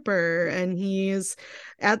stripper and he's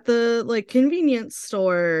at the like convenience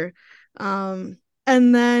store. And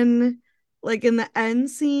then like in the end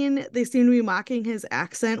scene, they seem to be mocking his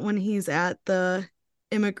accent when he's at the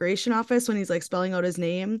immigration office when he's like spelling out his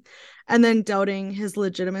name and then doubting his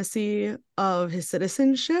legitimacy of his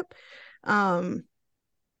citizenship. Um,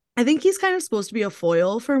 I think he's kind of supposed to be a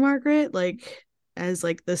foil for Margaret, like as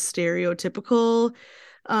like the stereotypical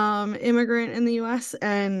immigrant in the US.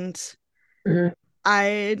 And Mm-hmm.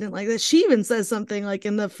 I didn't like that. She even says something like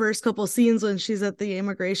in the first couple scenes when she's at the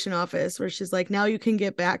immigration office where she's like, now you can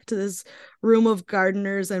get back to this room of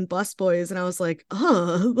gardeners and busboys. And I was like,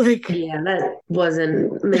 oh, like Yeah, that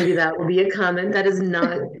wasn't, maybe that will be a comment that is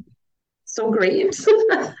not so great.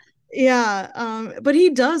 yeah. But he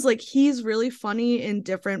does like he's really funny in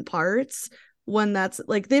different parts when that's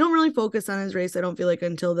like they don't really focus on his race, I don't feel like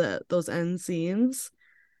until those end scenes.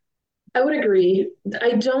 I would agree.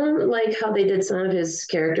 I don't like how they did some of his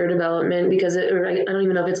character development because or I don't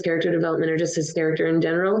even know if it's character development or just his character in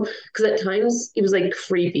general. Because at times he was like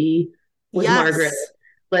creepy with Margaret, Yes.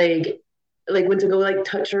 like like went to go like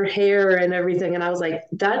touch her hair and everything, and I was like,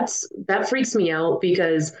 that freaks me out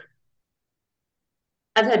because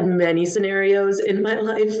I've had many scenarios in my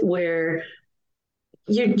life where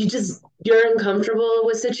you just you're uncomfortable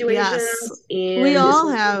with Yes. situations, We and all especially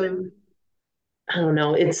have. when, I don't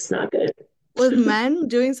know, it's not good. With men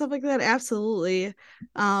doing stuff like that, absolutely.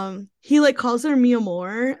 He like calls her mi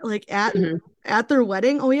amor like Mhm. at their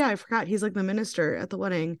wedding. Oh yeah, I forgot. He's like the minister at the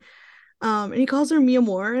wedding. And he calls her mi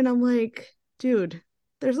amor, and I'm like, dude,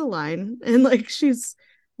 there's a line. And like she's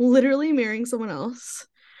literally marrying someone else.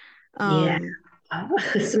 Yeah, Um,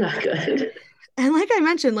 it's not good. and like I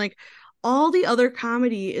mentioned, like all the other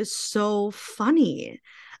comedy is so funny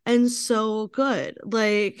and so good.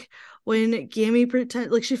 Like when Gammy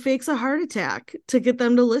pretend like she fakes a heart attack to get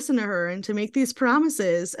them to listen to her and to make these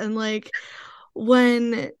promises, and like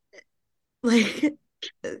when like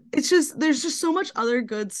it's just there's just so much other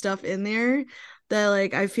good stuff in there that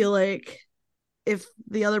like I feel like if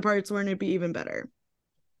the other parts weren't, it'd be even better.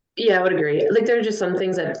 Yeah, I would agree. Like there are just some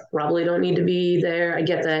things that probably don't need to be there. I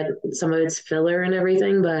get that some of it's filler and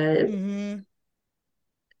everything, but Mm-hmm.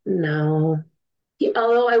 no.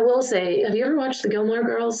 Although I will say, have you ever watched the Gilmore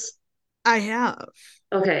Girls? I have.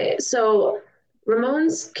 Okay, so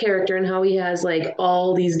Ramon's character and how he has like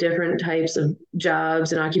all these different types of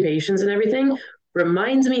jobs and occupations and everything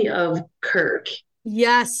reminds me of Kirk.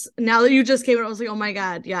 Yes. Now that you just came out, I was like, oh my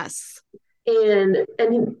God, yes. And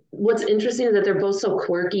what's interesting is that they're both so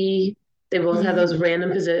quirky. They both have Mm-hmm. those random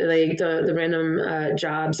like the random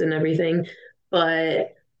jobs and everything.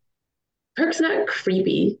 But Kirk's not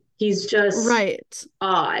creepy. He's just Right.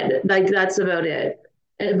 odd. Like that's about it.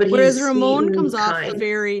 But Whereas he's sweet Ramon comes and off kind.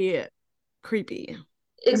 very creepy.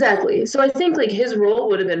 Exactly. So I think like his role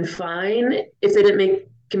would have been fine if they didn't make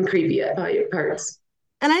him creepy at parts.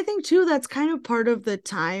 And I think too that's kind of part of the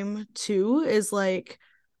time too, is like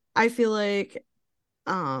I feel like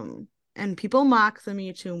and people mock the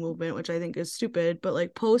Me Too movement, which I think is stupid, but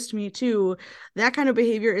like post Me Too, that kind of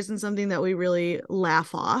behavior isn't something that we really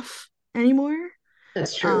laugh off anymore.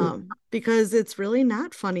 That's true. Because it's really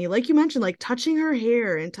not funny. Like you mentioned, like touching her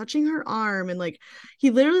hair and touching her arm, and like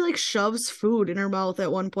he literally like shoves food in her mouth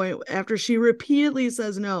at one point after she repeatedly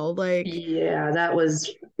says no. Like, Yeah, that was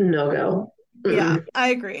no go. yeah, Mm-mm. I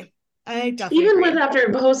agree. I definitely Even with agree.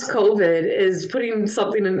 after post COVID is putting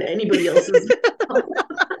something in anybody else's mouth.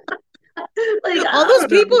 Like All I those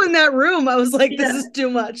don't know. people in that room, I was like, this Yeah, is too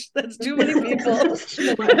much. That's too many people. that's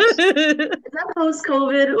too much. Is that post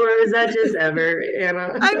COVID or is that just ever,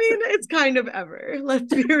 Anna? I mean, it's kind of ever.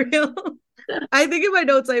 Let's be real. I think in my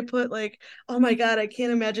notes I put like, oh my God, I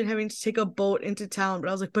can't imagine having to take a boat into town. But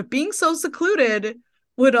I was like, but being so secluded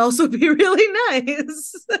would also be really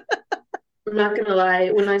nice. I'm not gonna lie.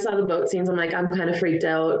 When I saw the boat scenes, I'm like, I'm kind of freaked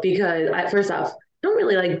out because first off, I don't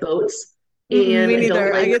really like boats and Me I don't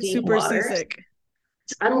neither. I like get deep super water. seasick.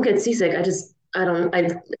 I don't get seasick. I don't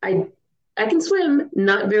I can swim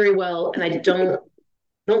not very well and I don't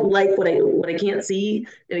like what I can't see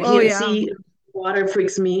and I Oh can't yeah. see water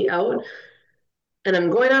freaks me out and I'm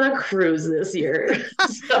going on a cruise this year.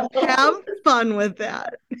 Have So fun with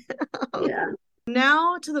that. yeah.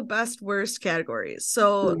 Now to the best worst categories.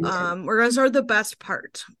 So Okay. we're gonna start with the best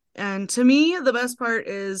part. And to me, the best part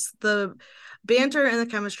is the banter and the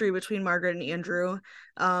chemistry between Margaret and Andrew.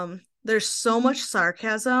 There's so much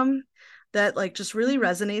sarcasm that like just really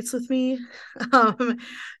resonates with me. Um,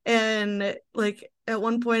 and like at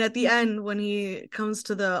one point at the end when he comes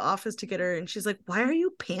to the office to get her and she's like, "Why are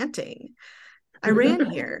you panting? I ran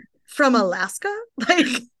here from Alaska." Like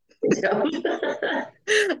Yeah.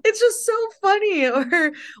 it's just so funny.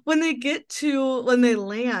 Or when they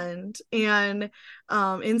land and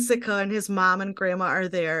in Sitka and his mom and grandma are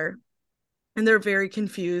there and they're very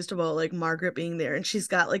confused about like Margaret being there and she's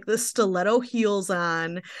got like the stiletto heels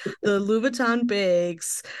on, the Louboutin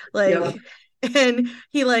bags, like, Yep. and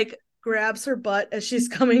he like grabs her butt as she's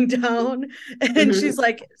coming down and she's Hmm.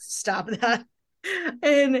 like, stop that.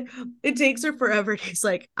 And it takes her forever. He's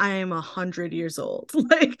like, I am 100 years old.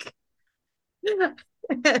 Like,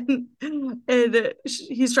 and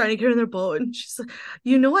he's trying to get her in their boat and she's like,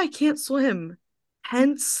 you know, I can't swim,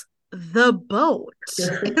 hence the boat.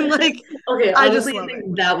 And like Okay, I just honestly, I love it.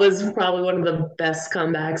 think that was probably one of the best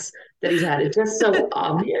comebacks that he's had. It's just so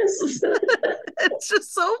obvious. It's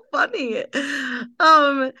just so funny.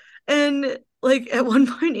 And like at one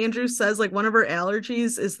point Andrew says like one of her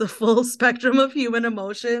allergies is the full spectrum of human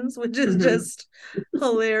emotions, which is Hmm. just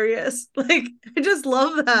hilarious. Like I just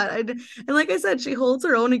love that. And like I said, she holds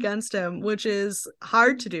her own against him, which is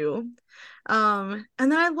hard to do. And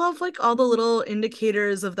then I love like all the little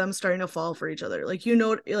indicators of them starting to fall for each other. Like, you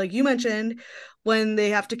know, like you mentioned, when they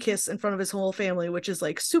have to kiss in front of his whole family, which is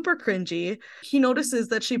like super cringy. He notices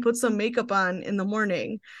that she puts some makeup on in the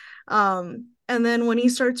morning. And then when he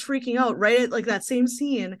starts freaking out, right at like that same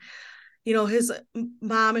scene, his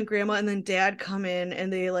mom and grandma and then dad come in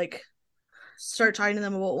and they like start talking to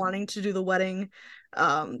them about wanting to do the wedding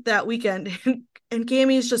that weekend. And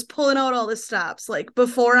Gammy's just pulling out all the stops like,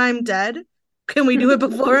 before I'm dead, can we do it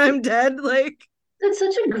before I'm dead? Like, That's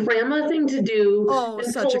such a grandma thing to do oh,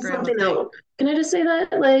 and such a pull grandma something thing. out. Can I just say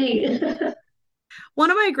that? Like,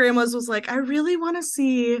 One of my grandmas was like,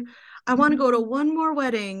 I want to go to one more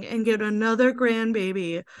wedding and get another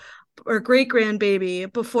grandbaby or great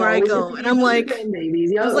grandbaby before I always have go. to And be one of the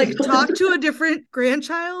I was like, grandbabies. talk to a different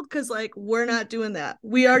grandchild because like we're not doing that.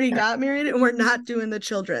 We already got married and we're not doing the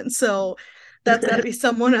children. So that's got to be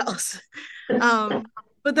someone else. Um,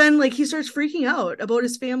 but then like he starts freaking out about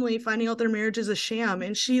his family finding out their marriage is a sham,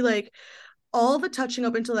 and she like all the touching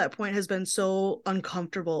up until that point has been so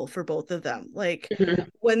uncomfortable for both of them. Like Yeah.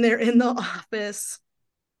 when they're in the office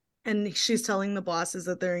and she's telling the bosses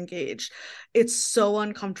that they're engaged, it's so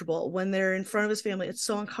uncomfortable. When they're in front of his family, it's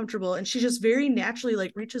so uncomfortable, and she just very naturally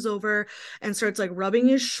like reaches over and starts like rubbing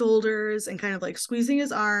his shoulders and kind of like squeezing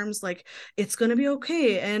his arms like it's gonna be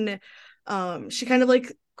okay. And she kind of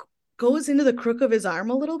like goes into the crook of his arm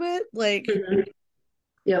a little bit like,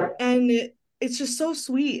 Yep. and it's just so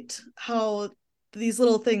sweet how these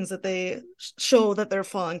little things that they show that they're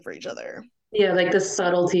falling for each other. Yeah, like the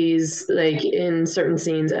subtleties, like in certain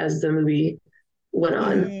scenes as the movie went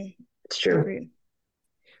on. Mm-hmm. It's true. Agreed.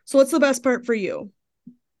 So what's the best part for you?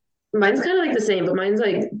 Mine's kind of like the same, but mine's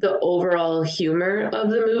like the overall humor of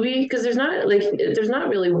the movie because there's not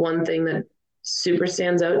really one thing that super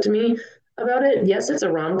stands out to me about it. Yes, it's a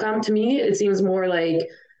rom-com to me. It seems more like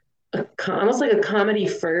almost like a comedy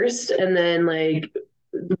first, and then like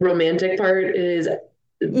the romantic part is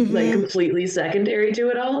like Mm-hmm. completely secondary to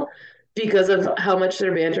it all because of how much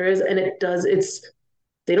their banter is. And it's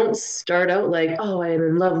they don't start out like, oh, I am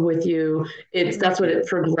in love with you. It's that's what Right. it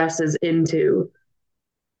progresses into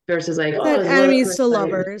versus like, oh, That it's love at enemies to first sight.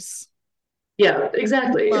 lovers. Yeah,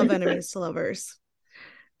 exactly. Love enemies to lovers.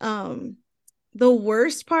 Um, the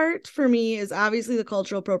worst part for me is obviously the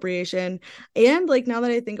cultural appropriation. And like now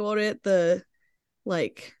that I think about it, the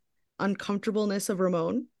like uncomfortableness of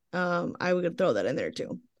Ramon. I would throw that in there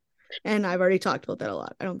too. And I've already talked about that a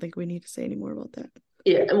lot. I don't think we need to say any more about that.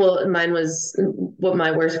 Yeah, well, mine was what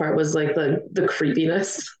my worst part was like the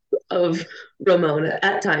creepiness of Ramon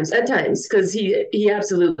at times, because he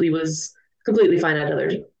absolutely was completely fine at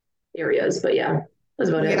other areas, but yeah, that's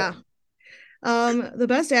about Yeah. it. The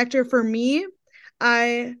best actor for me,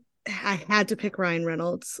 I I had to pick Ryan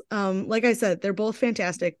Reynolds. Like I said, they're both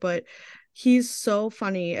fantastic, but he's so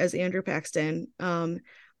funny as Andrew Paxton.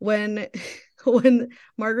 When when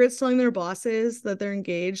Margaret's telling their bosses that they're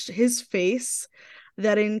engaged, his face,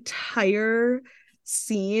 that entire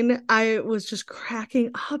scene, I was just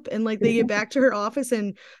cracking up. And like they get back to her office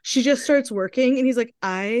and she just starts working, and he's like,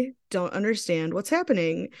 I don't understand what's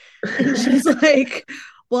happening. And she's like,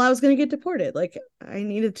 well, I was going to get deported. Like, I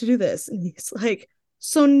needed to do this. And he's like,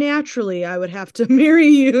 so naturally, I would have to marry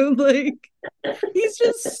you. Like, he's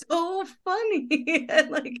just so funny. And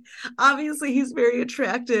like, obviously, he's very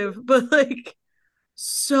attractive, but like,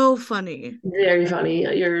 so funny. Very funny.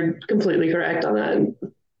 You're completely correct on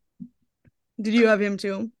that. Did you have him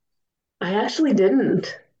too? I actually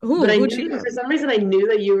didn't. But Oh, I who'd knew you for have? some reason I knew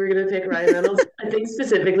that you were gonna pick Ryan Reynolds. I think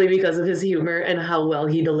specifically because of his humor and how well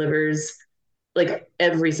he delivers like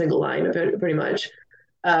every single line of it, pretty much.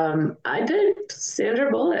 I picked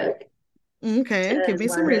Sandra Bullock Okay, give as me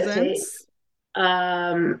some Margaret Tate. reasons.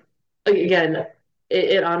 Um, again,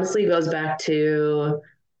 it honestly goes back to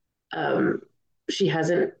um, she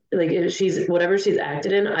hasn't like if she's whatever she's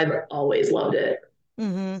acted in, I've always loved it.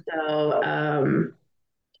 Mm-hmm. So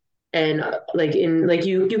and like in like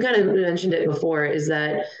you kind of mentioned it before is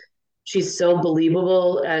that she's so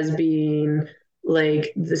believable as being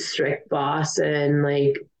like the strict boss and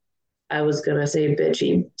like I was gonna say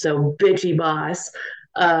bitchy, so bitchy boss,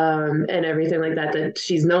 and everything like that that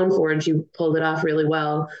she's known for, and she pulled it off really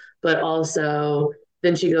well. But also,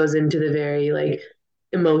 then she goes into the very like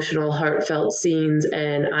emotional, heartfelt scenes,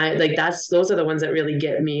 and I like that's those are the ones that really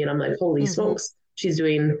get me, and I'm like, holy Mm-hmm. smokes, she's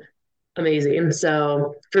doing amazing.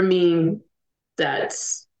 So for me,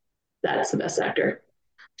 that's that's the best actor.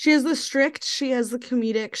 She has the strict, she has the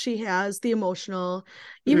comedic, she has the emotional.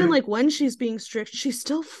 Even Mm-hmm. like when she's being strict, she's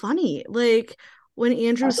still funny. Like when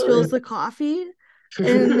Andrew spills Absolutely. the coffee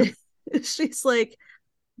and she's like,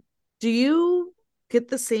 do you get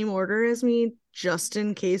the same order as me just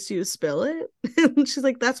in case you spill it? And she's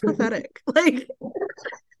like, that's pathetic. Like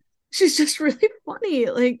she's just really funny.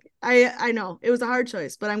 Like I know it was a hard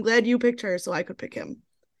choice, but I'm glad you picked her so I could pick him.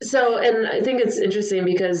 So, and I think it's interesting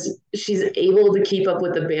because she's able to keep up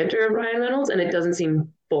with the banter of Ryan Reynolds, and it doesn't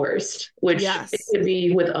seem forced, which it Yes, could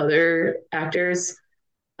be with other actors.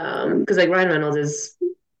 Because like Ryan Reynolds is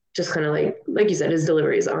just kind of like you said, his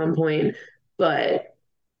delivery is on point, but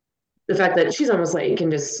the fact that she's almost like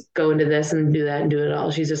can just go into this and do that and do it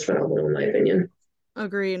all, she's just phenomenal in my opinion.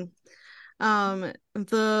 agreed.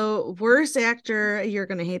 The worst actor, you're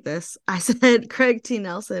gonna hate this. I said Craig T.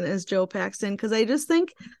 Nelson as Joe Paxton because I just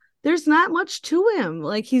think there's not much to him.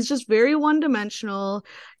 Like he's just very one-dimensional.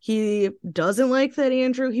 He doesn't like that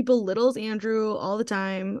Andrew. He belittles Andrew all the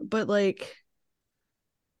time, but like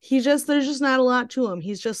there's just not a lot to him.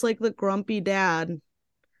 He's just like the grumpy dad.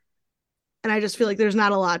 And I just feel like there's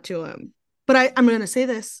not a lot to him. But I'm gonna say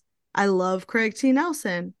this. I love Craig T.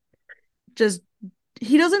 Nelson. Just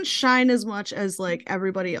he doesn't shine as much as like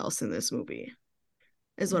everybody else in this movie,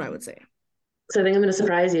 is what I would say. So I think I'm going to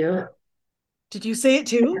surprise you. Did you say it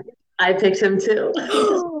too? I picked him too.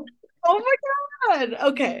 Oh my god.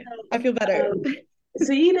 Okay. I feel better. um,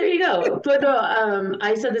 See, there you go. But no,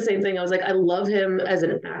 I said the same thing. I was like, I love him as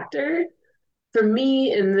an actor. For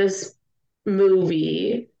me, in this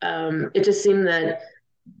movie, it just seemed that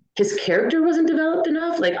his character wasn't developed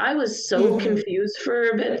enough. Like I was so Mm-hmm. confused for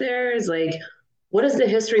a bit there. It's like, what is the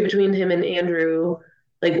history between him and Andrew?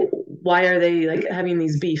 Like, why are they like having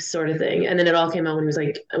these beefs sort of thing? And then it all came out when he was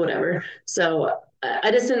like, whatever. So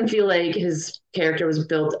I just didn't feel like his character was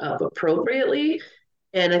built up appropriately.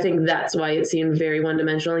 And I think that's why it seemed very one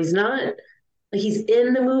dimensional. He's not like he's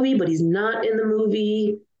in the movie, but he's not in the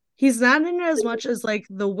movie. He's not in it as much as like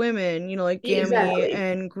the women, like Gammy Exactly.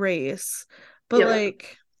 and Grace. But Yep.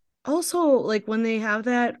 like also like when they have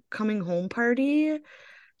that coming home party,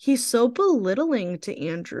 he's so belittling to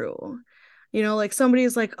Andrew. Like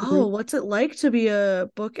somebody's like, "Oh, Mhm. what's it like to be a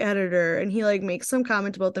book editor?" And he like makes some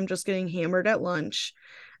comment about them just getting hammered at lunch.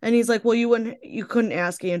 And he's like, "Well, you couldn't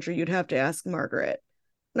ask Andrew, you'd have to ask Margaret."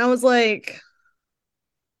 And I was like,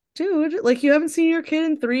 "Dude, like you haven't seen your kid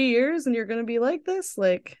in 3 years and you're going to be like this?"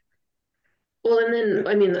 Like, Well, and then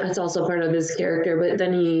I mean that's also part of his character, but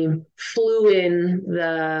then he flew in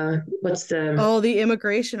the what's the oh, the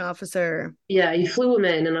immigration officer. yeah, he flew him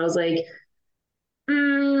in, and I was like,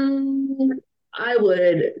 mm, I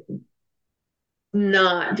would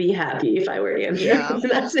not be happy if I were Andrew Yeah. in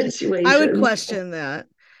that I would situation. question that.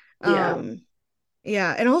 Yeah. Um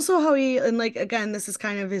Yeah, and also how he and like again, this is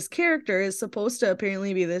kind of his character is supposed to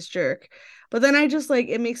apparently be this jerk. But then I just like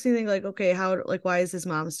it makes me think like, okay, how like why is his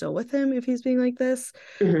mom still with him if he's being like this?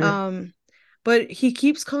 Hmm. Um, but he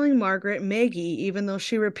keeps calling Margaret Maggie, even though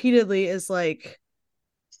she repeatedly is like,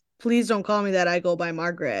 please don't call me that. I go by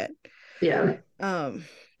Margaret. Yeah. Um,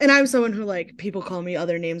 and I'm someone who like people call me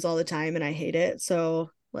other names all the time and I hate it.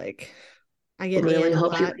 So like I get Really Ann a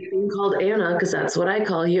hope you're lot. being called Anna because that's what I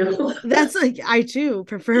call you. That's like I too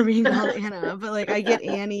prefer being called Anna, but like I get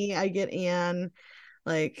Annie, I get Anne,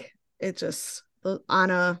 like it just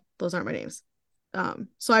Anna, those aren't my names.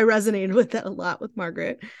 So I resonated with that a lot with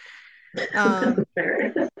Margaret. Um,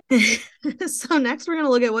 Fair. so next we're gonna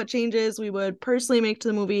look at what changes we would personally make to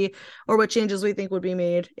the movie or what changes we think would be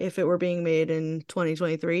made if it were being made in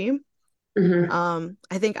 2023. Hmm.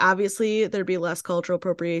 I think obviously there'd be less cultural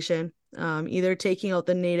appropriation, either taking out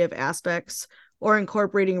the native aspects or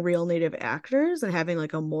incorporating real native actors and having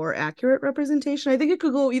like a more accurate representation. I think it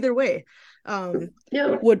could go either way. Um,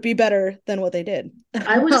 Yep. would be better than what they did.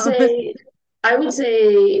 I would um, say I would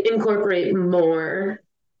say incorporate more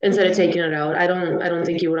instead of mhm, taking it out. I don't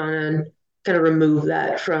think you would want to kind of remove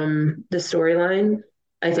that from the storyline.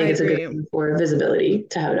 I I think it's a good agree. thing for visibility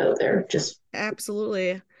to have it out there. Just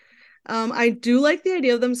Absolutely. I do like the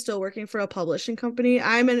idea of them still working for a publishing company.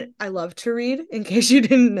 I love to read, in case you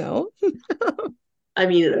didn't know. I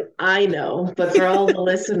mean, I know, but for all the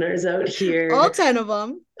listeners out All here, 10 of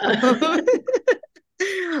them. uh,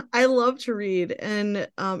 I love to read, and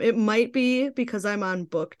it might be because I'm on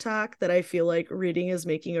book talk that I feel like reading is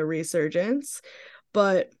making a resurgence,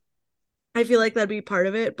 but I feel like that'd be part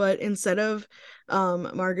of it. But instead of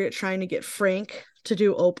Margaret trying to get Frank to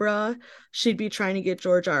do Oprah, she'd be trying to get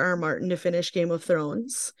George R. R. Martin to finish Game of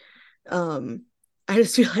Thrones. Um, I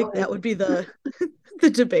just feel like that would be the the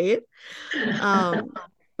debate. Um,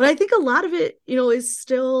 but I think a lot of it, is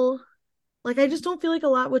still like I just don't feel like a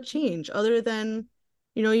lot would change other than,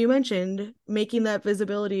 you mentioned making that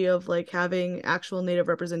visibility of like having actual native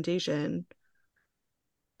representation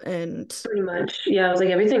and pretty much, yeah, I was like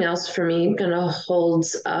everything else for me kind of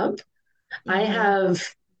holds up. I mhm. have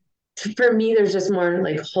for me, there's just more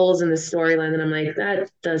like holes in the storyline that I'm like,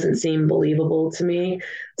 that doesn't seem believable to me.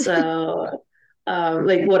 So,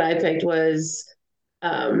 like what I picked was,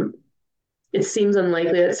 um, it seems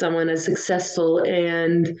unlikely that someone as successful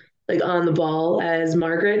and like on the ball as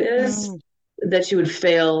Margaret is Mm, that she would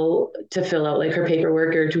fail to fill out like her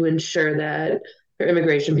paperwork or to ensure that her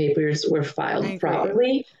immigration papers were I filed agree.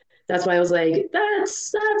 properly. That's why I was like,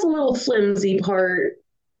 that's a little flimsy part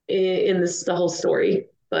in this the whole story.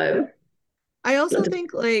 But I also that's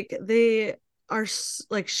think like they are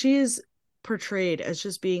like she's portrayed as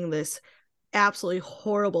just being this absolutely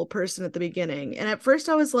horrible person at the beginning. And at first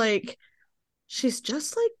I was like, she's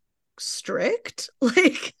just like strict.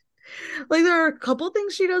 Like there are a couple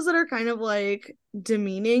things she does that are kind of like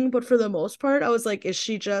demeaning, but for the most part, I was like, is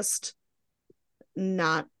she just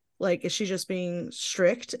not like is she just being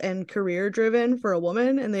strict and career driven for a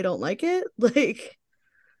woman and they don't like it? Like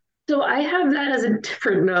so I have that as a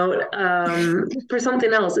different note for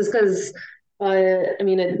something else. Is because I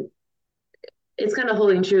mean it's kind of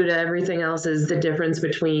holding true to everything else is the difference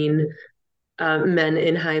between men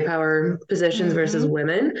in high power positions versus mm-hmm.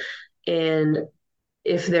 women. And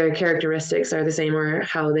if their characteristics are the same or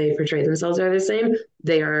how they portray themselves are the same,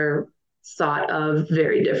 they are thought of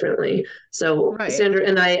very differently. So Right. Sandra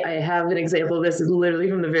and I have an example. This is literally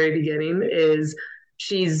from the very beginning. Is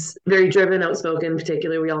she's very driven, outspoken,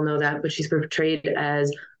 particularly we all know that, but she's portrayed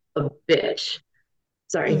as a bitch.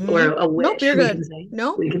 Sorry, or Mm-hmm. a Nope, witch. you're We can good. say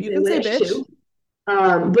No, you can say witch bitch. too.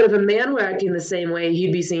 But if a man were acting the same way,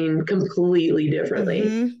 he'd be seen completely differently.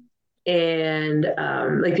 Mm-hmm. And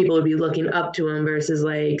like people would be looking up to him versus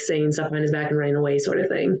like saying stuff behind his back and running away, sort of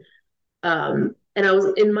thing. And I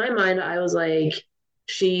was in my mind, I was like,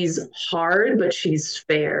 she's hard, but she's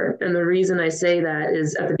fair. And the reason I say that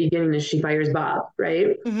is at the beginning is she fires Bob,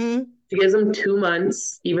 right? Mm-hmm. She gives him 2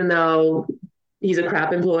 months, even though he's a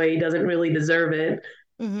crap employee, doesn't really deserve it.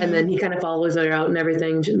 And Mm-hmm. then he kind of follows her out and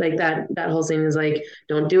everything. Like that whole scene is like,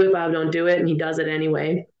 don't do it, Bob, don't do it. And he does it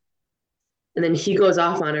anyway. And then he goes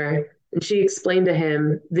off on her and she explained to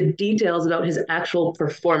him the details about his actual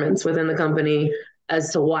performance within the company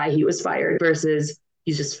as to why he was fired versus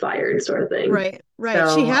he's just fired sort of thing. Right, right.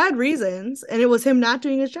 She So had reasons, and it was him not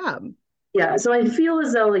doing his job. yeah, so I feel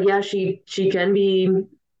as though like yeah, she can be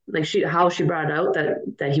like she how she brought out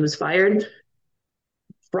that he was fired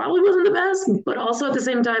probably wasn't the best, but also at the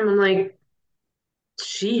same time I'm like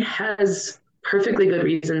she has perfectly good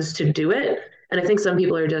reasons to do it. And I think some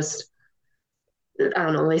people are just I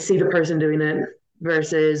don't know, they see the person doing it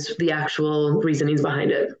versus the actual reasonings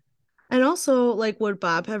behind it. And also, like, would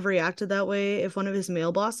Bob have reacted that way if one of his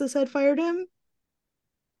male bosses had fired him?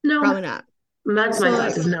 Probably No, not. that's my So,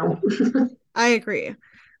 thoughts is like, no. I agree.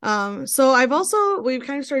 So I've also we've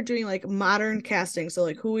kind of started doing like modern casting, so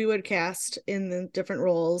like who we would cast in the different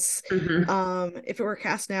roles, Mm-hmm. if it were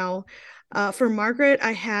cast now. For Margaret,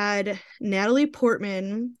 I had Natalie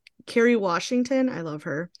Portman, Kerry Washington, I love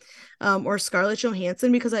her, or Scarlett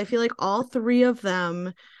Johansson because I feel like all three of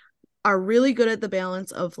them are really good at the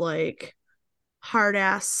balance of like hard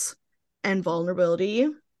ass and vulnerability.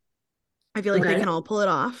 I feel like they Okay. can all pull it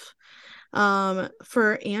off.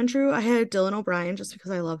 For Andrew, I had Dylan O'Brien just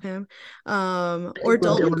because I love him. I Or love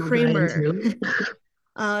Dalton Dylan O'Brien Kramer. too.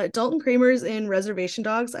 Dalton Kramer's in Reservation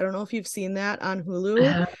Dogs. I don't know if you've seen that on I Hulu.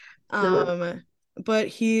 have no. Um, but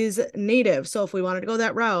he's native, so if we wanted to go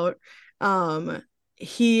that route,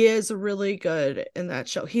 he is really good in that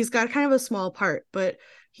show. He's got kind of a small part, but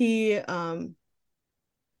he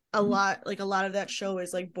a lot of that show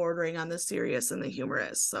is like bordering on the serious and the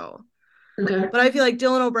humorous. So, Okay. but I feel like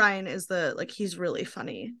Dylan O'Brien is the like he's really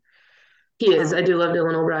funny. He is. I Um, do love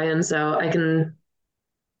Dylan O'Brien, so I can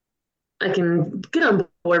get on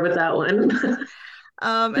board with that one.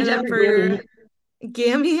 and Did you have then for Gammy? for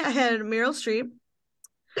Gammy, I had Meryl Streep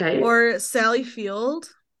Okay. or Sally Field.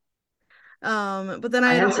 But then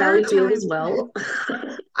I had Sally Field as well.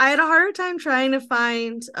 I had a hard time trying to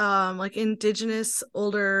find like indigenous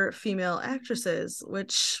older female actresses,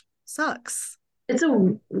 which sucks. It's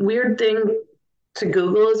a weird thing to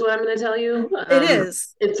Google, is what I'm going to tell you. It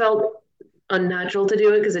is. It felt unnatural to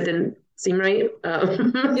do it because it didn't seem right.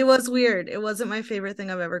 It was weird. It wasn't my favorite thing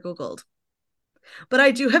I've ever Googled. But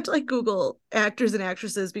I do have to like Google actors and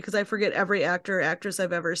actresses because I forget every actor or actress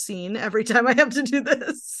I've ever seen every time I have to do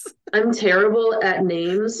this. I'm terrible at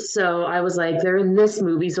names, so I was like, they're in this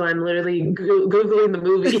movie, so I'm literally googling the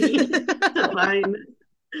movie to find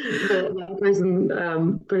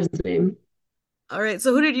the person's name. All right.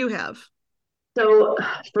 So who did you have? So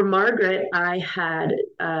for Margaret, I had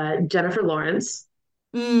Jennifer Lawrence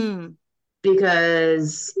Mm,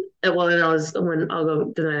 because well, and I'll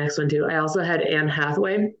go to the next one too. I also had Anne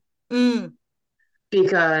Hathaway mm.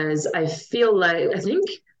 because I feel like I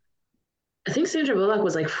think Sandra Bullock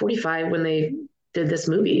was like 45 when they did this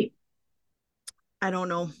movie. I don't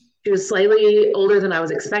know. She was slightly older than I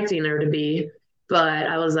was expecting her to be, but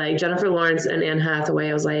I was like Jennifer Lawrence and Anne Hathaway.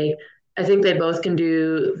 I was like I think they both can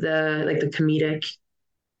do the comedic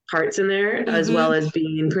parts in there as well Mm-hmm. as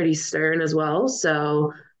being pretty stern as well.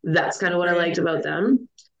 So that's kind of what I Agree. liked about them.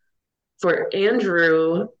 For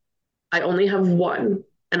Andrew, I only have one,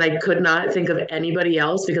 and I could not think of anybody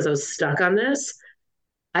else because I was stuck on this.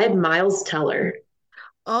 I had Miles Teller.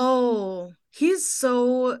 Oh, he's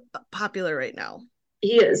so popular right now.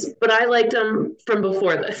 He is, but I liked him from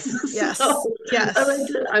before this. Yes. So I liked Yes.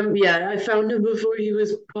 it. Yeah, I found him before he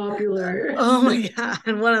was popular. Oh my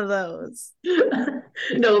God, one of those.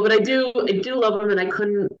 No, but I do love him, and I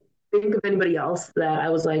couldn't think of anybody else that I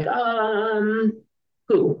was like,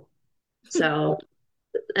 who? So,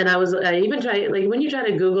 and I even tried, like, when you try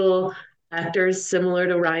to Google actors similar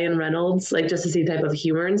to Ryan Reynolds, like, just to see type of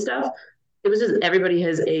humor and stuff, it was just everybody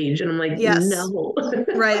his age, and I'm like, Yes. no.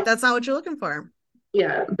 Right. That's not what you're looking for.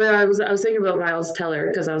 Yeah, but I was thinking about Miles Teller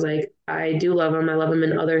because I was like, I do love him. I love him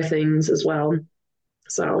in other things as well.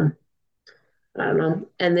 So I don't know.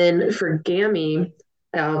 And then for Gammy,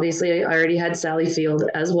 obviously I already had Sally Field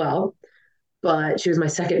as well, but she was my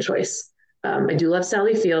second choice. I do love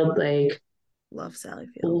Sally Field, like Love Sally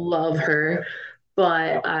Field. love her,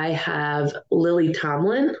 but I have Lily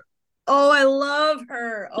Tomlin. Oh, I love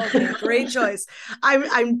her. Okay, great choice.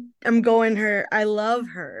 I'm going her. I love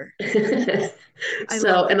her. I So,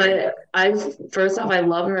 love and her. I first off, I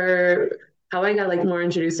love her. How I got like more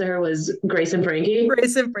introduced to her was Grace and Frankie.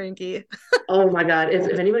 Grace and Frankie. Oh my God.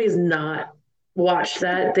 If anybody's not watched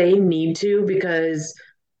that, they need to because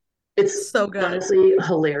it's So good. honestly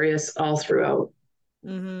hilarious all throughout.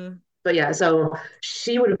 Hmm. But yeah, so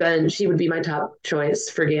she would be my top choice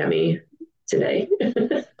for Gammy today.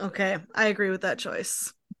 Okay, I agree with that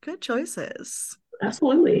choice. Good choices.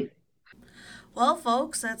 Absolutely. Well,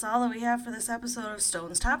 folks, that's all that we have for this episode of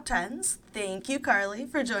Stone's Top Tens. Thank you, Carly,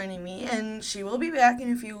 for joining me, and she will be back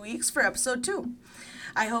in a few weeks for episode 2.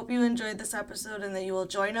 I hope you enjoyed this episode and that you will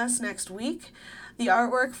join us next week. The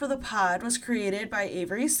artwork for the pod was created by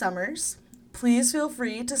Avery Summers. Please feel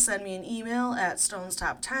free to send me an email at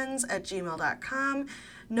stonestop10s@gmail.com.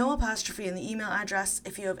 No apostrophe in the email address.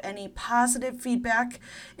 If you have any positive feedback,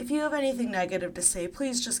 if you have anything negative to say,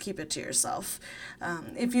 please just keep it to yourself.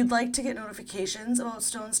 If you'd like to get notifications about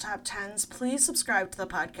Stone's Top 10s, please subscribe to the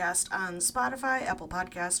podcast on Spotify, Apple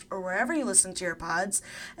Podcast, or wherever you listen to your pods.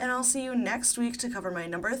 And I'll see you next week to cover my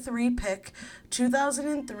number 3 pick,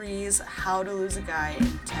 2003's How to Lose a Guy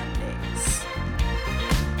in 10